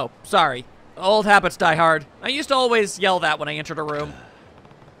 Oh, sorry. Old habits die hard. I used to always yell that when I entered a room.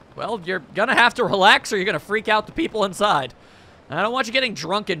 Well, you're gonna have to relax or you're gonna freak out the people inside. I don't want you getting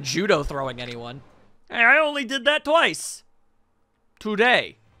drunk and judo throwing anyone. Hey, I only did that twice.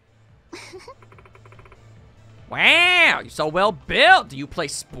 Today. Wow, you're so well built. Do you play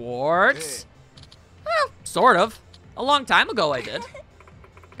sports? Well, sort of. A long time ago I did.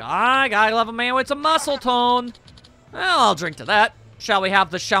 I gotta love a man with some muscle tone. Well, I'll drink to that. Shall we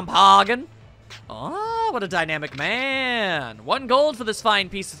have the champagne? Oh, what a dynamic man. 1 gold for this fine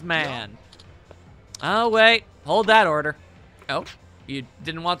piece of man. Oh, wait. Hold that order. Oh, you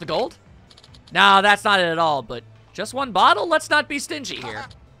didn't want the gold? No, that's not it at all, but just 1 bottle? Let's not be stingy here.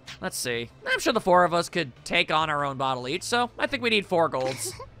 Let's see. I'm sure the 4 of us could take on our own bottle each, so I think we need 4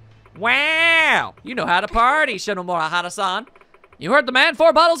 golds. Wow! You know how to party, Shinomura Hara-san. You heard the man,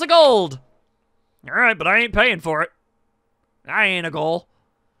 4 bottles of gold. All right, but I ain't paying for it. I ain't a goal.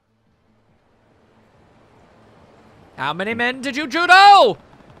 How many men did you judo?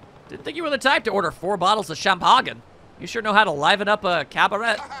 Didn't think you were the type to order 4 bottles of champagne. You sure know how to liven up a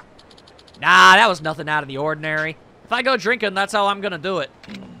cabaret. Nah, that was nothing out of the ordinary. If I go drinking, that's how I'm gonna do it.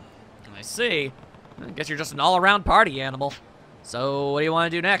 I see. I guess you're just an all-around party animal. So, what do you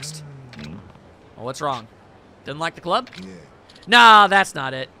want to do next? Well, what's wrong? Didn't like the club? Yeah. Nah, that's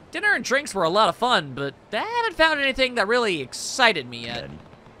not it. Dinner and drinks were a lot of fun, but I haven't found anything that really excited me yet.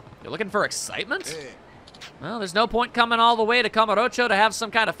 You're looking for excitement? Well, there's no point coming all the way to Kamurocho to have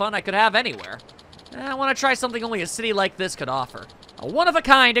some kind of fun I could have anywhere. I want to try something only a city like this could offer. A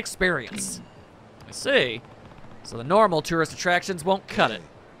one-of-a-kind experience. I see. So the normal tourist attractions won't cut it.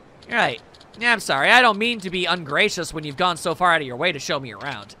 Right. Yeah, I'm sorry. I don't mean to be ungracious when you've gone so far out of your way to show me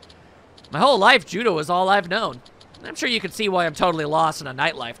around. My whole life, judo is all I've known. I'm sure you can see why I'm totally lost in a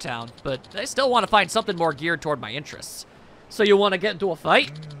nightlife town, but I still want to find something more geared toward my interests. So you want to get into a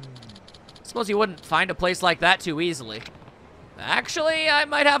fight? Suppose you wouldn't find a place like that too easily. Actually, I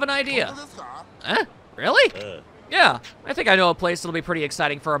might have an idea. Huh? Really? Yeah, I think I know a place that'll be pretty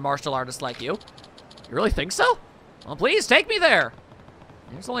exciting for a martial artist like you. You really think so? Well, please, take me there.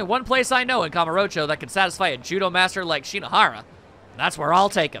 There's only one place I know in Kamurocho that can satisfy a judo master like Shinohara. And that's where I'll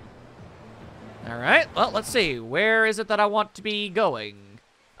take him. All right, well, let's see. Where is it that I want to be going?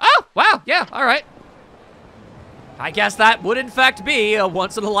 Oh, wow, yeah, all right. I guess that would, in fact, be a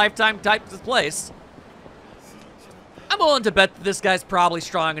once-in-a-lifetime type of place. I'm willing to bet that this guy's probably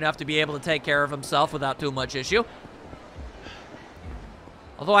strong enough to be able to take care of himself without too much issue.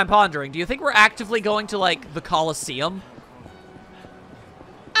 Although I'm pondering, do you think we're actively going to, like, the Coliseum?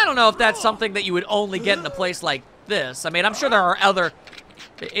 I don't know if that's something that you would only get in a place like this. I mean, I'm sure there are other...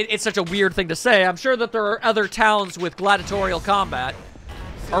 It's such a weird thing to say. I'm sure that there are other towns with gladiatorial combat.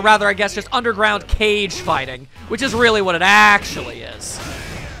 Or rather, I guess, just underground cage fighting, which is really what it actually is.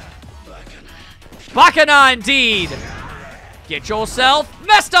 Bakana, indeed! Get yourself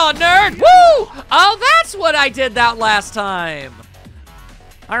messed on, nerd! Woo! Oh, that's what I did that last time.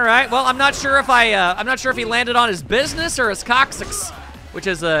 All right, well, I'm not sure if I'm not sure if he landed on his business or his coccyx, which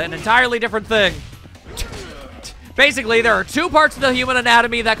is an entirely different thing. Basically, there are two parts of the human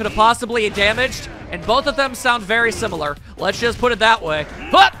anatomy that could have possibly damaged, and both of them sound very similar. Let's just put it that way.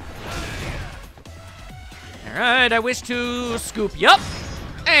 But all right, I wish to scoop you up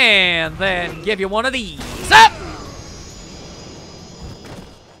and then give you one of these. Up!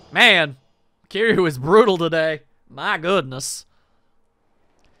 Man, Kiryu is brutal today. My goodness.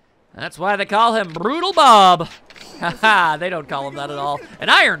 That's why they call him Brutal Bob. Haha, they don't call him that at all. An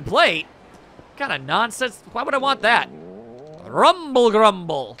iron plate? What kind of nonsense? Why would I want that? Rumble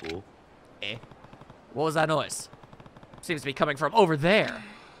grumble. Eh? What was that noise? Seems to be coming from over there.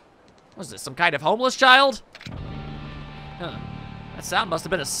 Was this some kind of homeless child? Huh. That sound must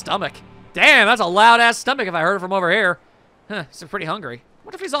have been his stomach. Damn, that's a loud-ass stomach if I heard it from over here. Huh, he's pretty hungry.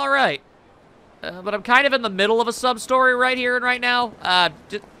 What if he's all right? But I'm kind of in the middle of a sub-story right here and right now.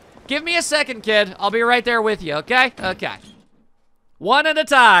 Just give me a second, kid. I'll be right there with you, okay? Okay. One at a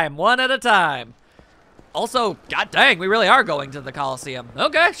time, one at a time. Also, god dang, we really are going to the Coliseum.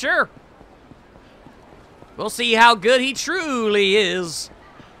 Okay, sure. We'll see how good he truly is.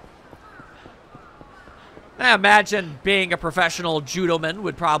 I imagine being a professional judoman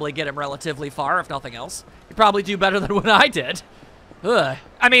would probably get him relatively far, if nothing else. He'd probably do better than what I did. Ugh.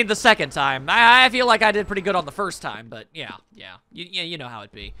 I mean, the second time. I feel like I did pretty good on the first time, but yeah. You know how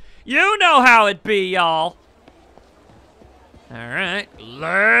it be. You know how it be, y'all. All right,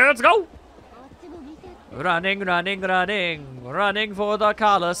 let's go. Running, running, running, running for the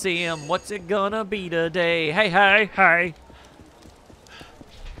Coliseum. What's it gonna be today? Hey, hey, hey.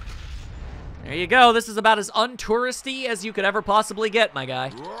 There you go. This is about as untouristy as you could ever possibly get, my guy.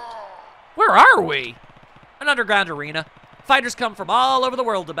 Where are we? An underground arena. Fighters come from all over the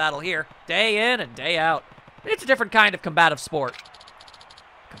world to battle here, day in and day out. It's a different kind of combative sport.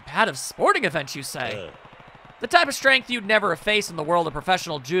 Combative sporting event, you say? The type of strength you'd never face in the world of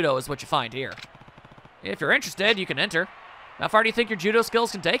professional judo is what you find here. If you're interested, you can enter. How far do you think your judo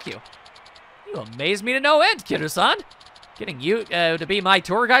skills can take you? You amaze me to no end, Kiru-san. Getting you to be my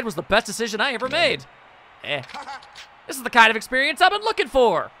tour guide was the best decision I ever made. This is the kind of experience I've been looking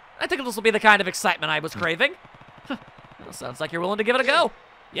for. I think this will be the kind of excitement I was craving. Well, sounds like you're willing to give it a go.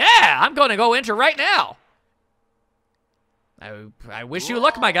 Yeah, I'm going to go enter right now. I wish you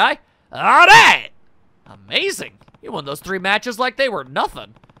luck, my guy. All right. Amazing. You won those 3 matches like they were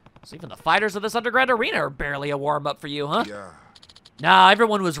nothing. So even the fighters of this underground arena are barely a warm-up for you, huh? Yeah. Nah,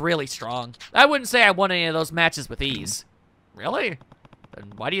 everyone was really strong. I wouldn't say I won any of those matches with ease. Really?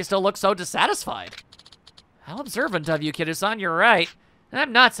 Then why do you still look so dissatisfied? How observant of you, Kiru-san. You're right.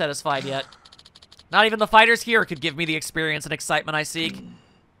 I'm not satisfied yet. Not even the fighters here could give me the experience and excitement I seek.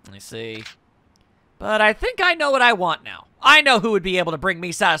 I see. But I think I know what I want now. I know who would be able to bring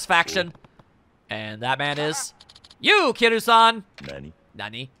me satisfaction. And that man is you, Kiru-san.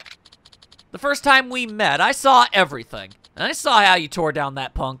 Nani? The first time we met, I saw everything. And I saw how you tore down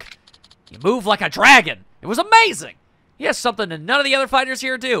that punk. You move like a dragon. It was amazing. He has something that none of the other fighters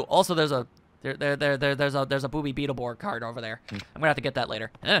here do. Also, there's a booby Beetleborg card over there. I'm gonna have to get that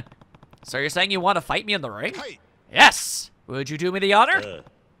later. So you're saying you want to fight me in the ring? Hey. Yes. Would you do me the honor?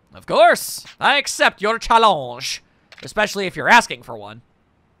 Of course. I accept your challenge, especially if you're asking for one.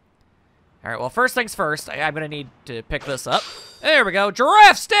 All right, well, first things first, I'm gonna need to pick this up. There we go,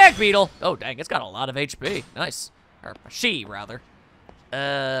 giraffe stag beetle. Oh, dang, it's got a lot of HP. Nice, or she, rather.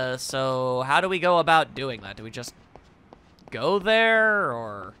 So how do we go about doing that? Do we just go there,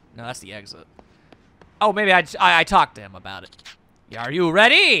 or? No, that's the exit. Oh, maybe I talked to him about it. Yeah, are you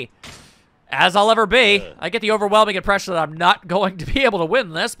ready? As I'll ever be. I get the overwhelming impression that I'm not going to be able to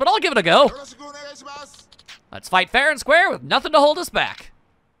win this, but I'll give it a go. Let's fight fair and square with nothing to hold us back.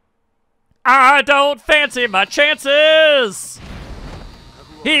 I don't fancy my chances.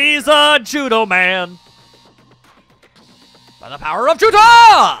 He's a judo man. By the power of judo!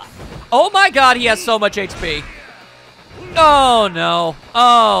 Oh my god, he has so much HP. Oh no.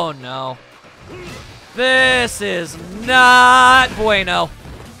 Oh no. This is not bueno.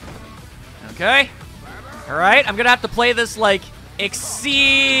 Okay. Alright, I'm gonna have to play this, like,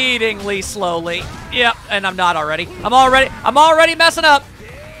 exceedingly slowly. Yep, and I'm not already. I'm already messing up.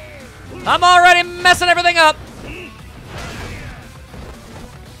 I'm already messing everything up.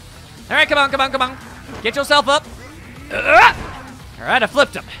 Alright, come on, come on, come on. Get yourself up. Alright, I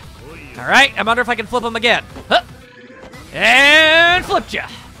flipped him. Alright, I wonder if I can flip him again. And flipped ya.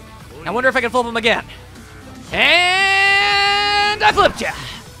 I wonder if I can flip him again. And I flipped ya.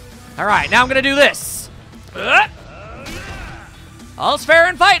 Alright, now I'm gonna do this. All's fair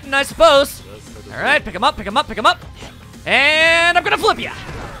in fighting, I suppose. Alright, pick him up, pick him up, pick him up. And I'm gonna flip ya.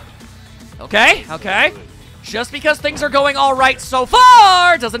 Okay, okay. Just because things are going alright so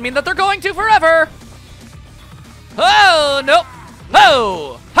far doesn't mean that they're going to forever. Oh, nope.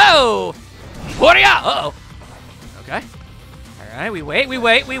 Ho! Ho! What-ya? Uh-oh. Okay. Alright, we wait, we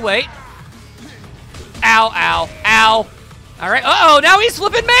wait, we wait. Ow, ow, ow. Alright, uh-oh, now he's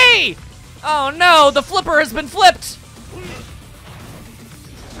flipping me! Oh no, the flipper has been flipped!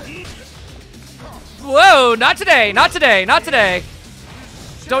 Whoa, not today, not today, not today.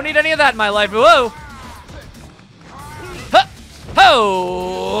 Don't need any of that in my life, whoa. Huh.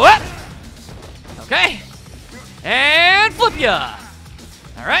 Ho! Okay. And flip ya!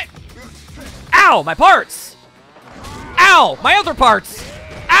 Alright. Ow, my parts! Ow, my other parts!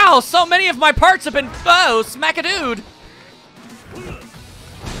 Ow, so many of my parts have been, oh, smack-a-dude.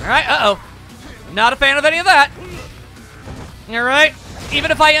 Alright, uh-oh. Not a fan of any of that. Alright,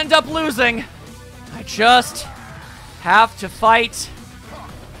 even if I end up losing, I just have to fight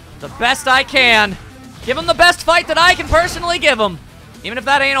the best I can. Give him the best fight that I can personally give him, even if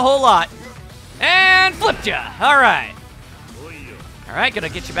that ain't a whole lot. And flipped ya. Alright. Alright, gonna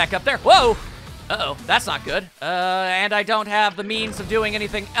get you back up there. Whoa! Uh-oh, that's not good. And I don't have the means of doing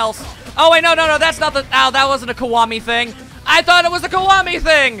anything else. Oh, wait, no, no, no, that's not the... Ow, that wasn't a Kiwami thing. I thought it was a Kiwami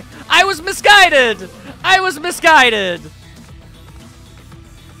thing! I was misguided! I was misguided!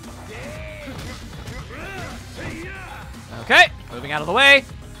 Okay, moving out of the way.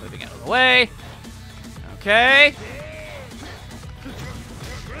 Moving out of the way. Okay.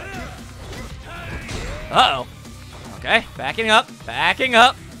 Uh-oh. Okay, backing up, backing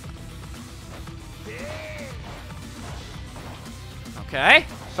up. Okay.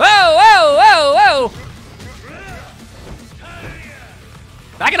 Whoa, whoa, whoa, whoa!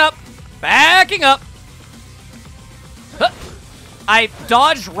 Backing up, backing up. Huh. I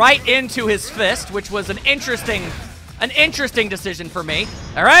dodged right into his fist, which was an interesting decision for me.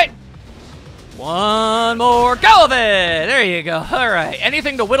 All right. One more go of it. There you go. All right.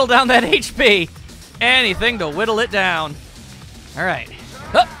 Anything to whittle down that HP. Anything to whittle it down. All right.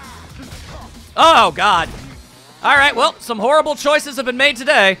 Huh. Oh, God. All right, well, some horrible choices have been made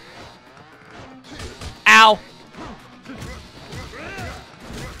today. Ow.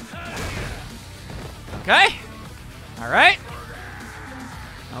 Okay. All right.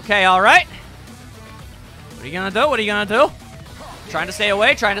 Okay, all right. What are you gonna do? What are you gonna do? Trying to stay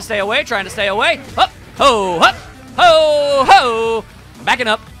away, trying to stay away, trying to stay away. Hup, ho, hup, ho, ho. Backing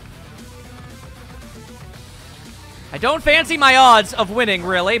up. I don't fancy my odds of winning,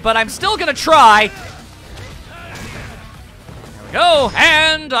 really, but I'm still gonna try. There we go,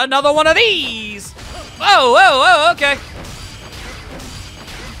 and another one of these. Whoa, whoa, whoa, okay.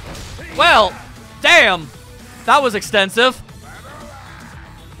 Well, damn. That was extensive.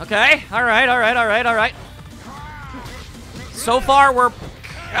 Okay, all right, all right, all right, all right. So far, we're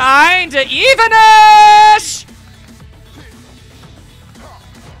kinda even-ish!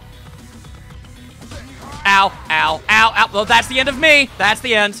 Ow, ow, ow, ow. Well, that's the end of me. That's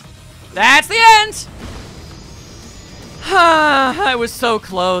the end. That's the end! I was so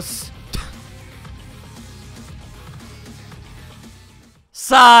close.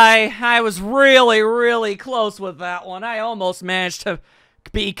 Sigh. I was really, really close with that one. I almost managed to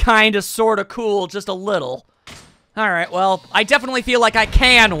be kinda, sorta cool just a little. Alright, well, I definitely feel like I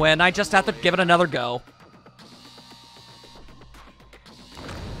can win. I just have to give it another go.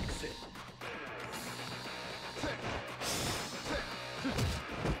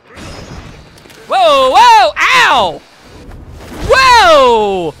 Whoa, whoa, ow!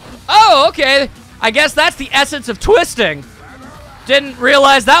 Whoa! Oh, okay. I guess that's the essence of twisting. Didn't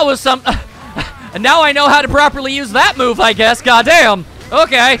realize that was some... And now I know how to properly use that move, I guess. Goddamn.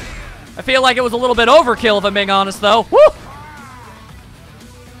 Okay. I feel like it was a little bit overkill, if I'm being honest, though. Woo!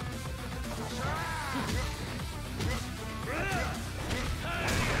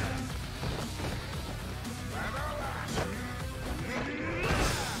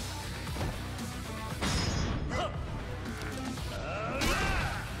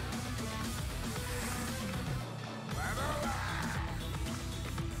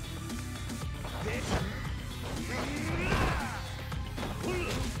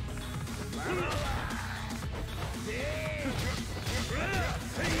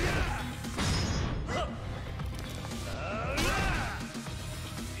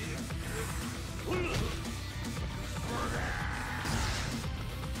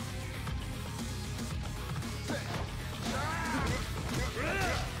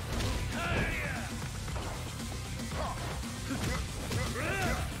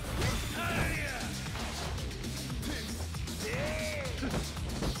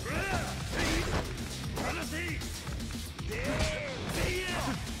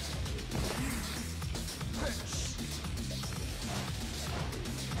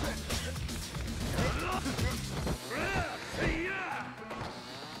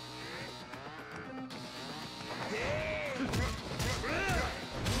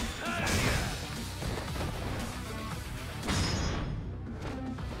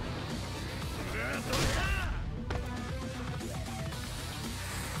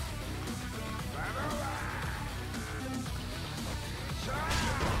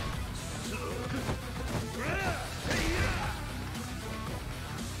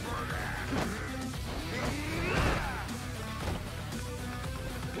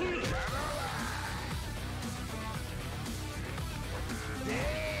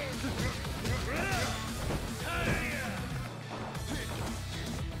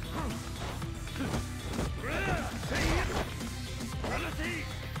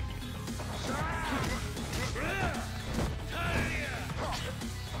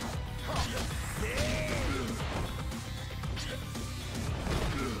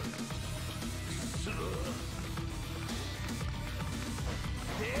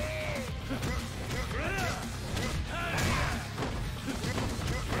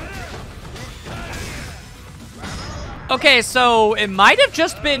 Okay, so it might have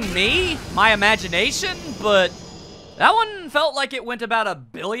just been me, my imagination, but that one felt like it went about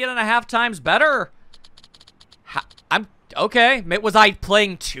 1.5 billion times better. Okay, was I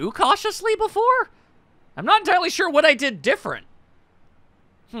playing too cautiously before? I'm not entirely sure what I did different.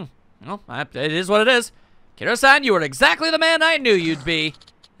 Well, it is what it is. Kiro-san, you were exactly the man I knew you'd be.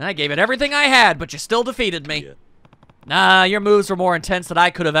 And I gave it everything I had, but you still defeated me. Yeah. Nah, your moves were more intense than I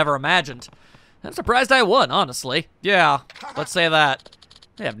could have ever imagined. I'm surprised I won, honestly. Yeah, let's say that.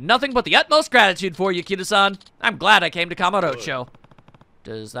 I have nothing but the utmost gratitude for you, Kiro-san. I'm glad I came to Kamurocho.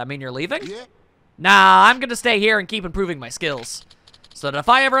 Does that mean you're leaving? Yeah. Nah, I'm gonna stay here and keep improving my skills. So that if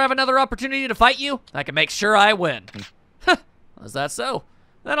I ever have another opportunity to fight you, I can make sure I win. Is that so?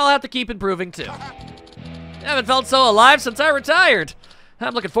 Then I'll have to keep improving too. I haven't felt so alive since I retired.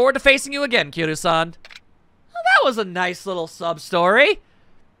 I'm looking forward to facing you again, Kiro-san. Well, that was a nice little sub-story.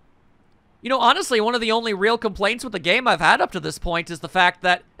 You know, honestly, one of the only real complaints with the game I've had up to this point is the fact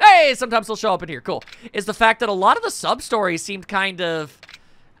that, hey, sometimes they'll show up in here, cool, is the fact that a lot of the sub-stories seemed kind of,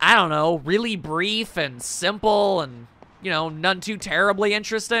 I don't know, really brief and simple and, you know, none too terribly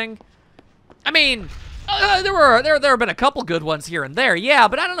interesting. I mean, there have been a couple good ones here and there, yeah,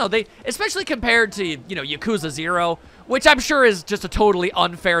 but I don't know, they, especially compared to, you know, Yakuza 0, which I'm sure is just a totally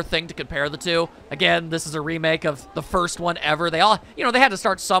unfair thing to compare the two. Again, this is a remake of the first one ever. They all, you know, they had to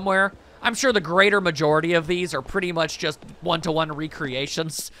start somewhere. I'm sure the greater majority of these are pretty much just one-to-one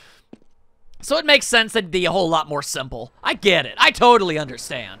recreations. So it makes sense that'd be a whole lot more simple. I get it. I totally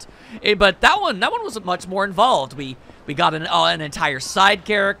understand. But that one was much more involved. We got an entire side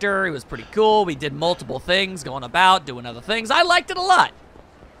character. It was pretty cool. We did multiple things, going about, doing other things. I liked it a lot.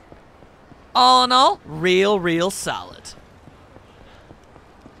 All in all, real solid.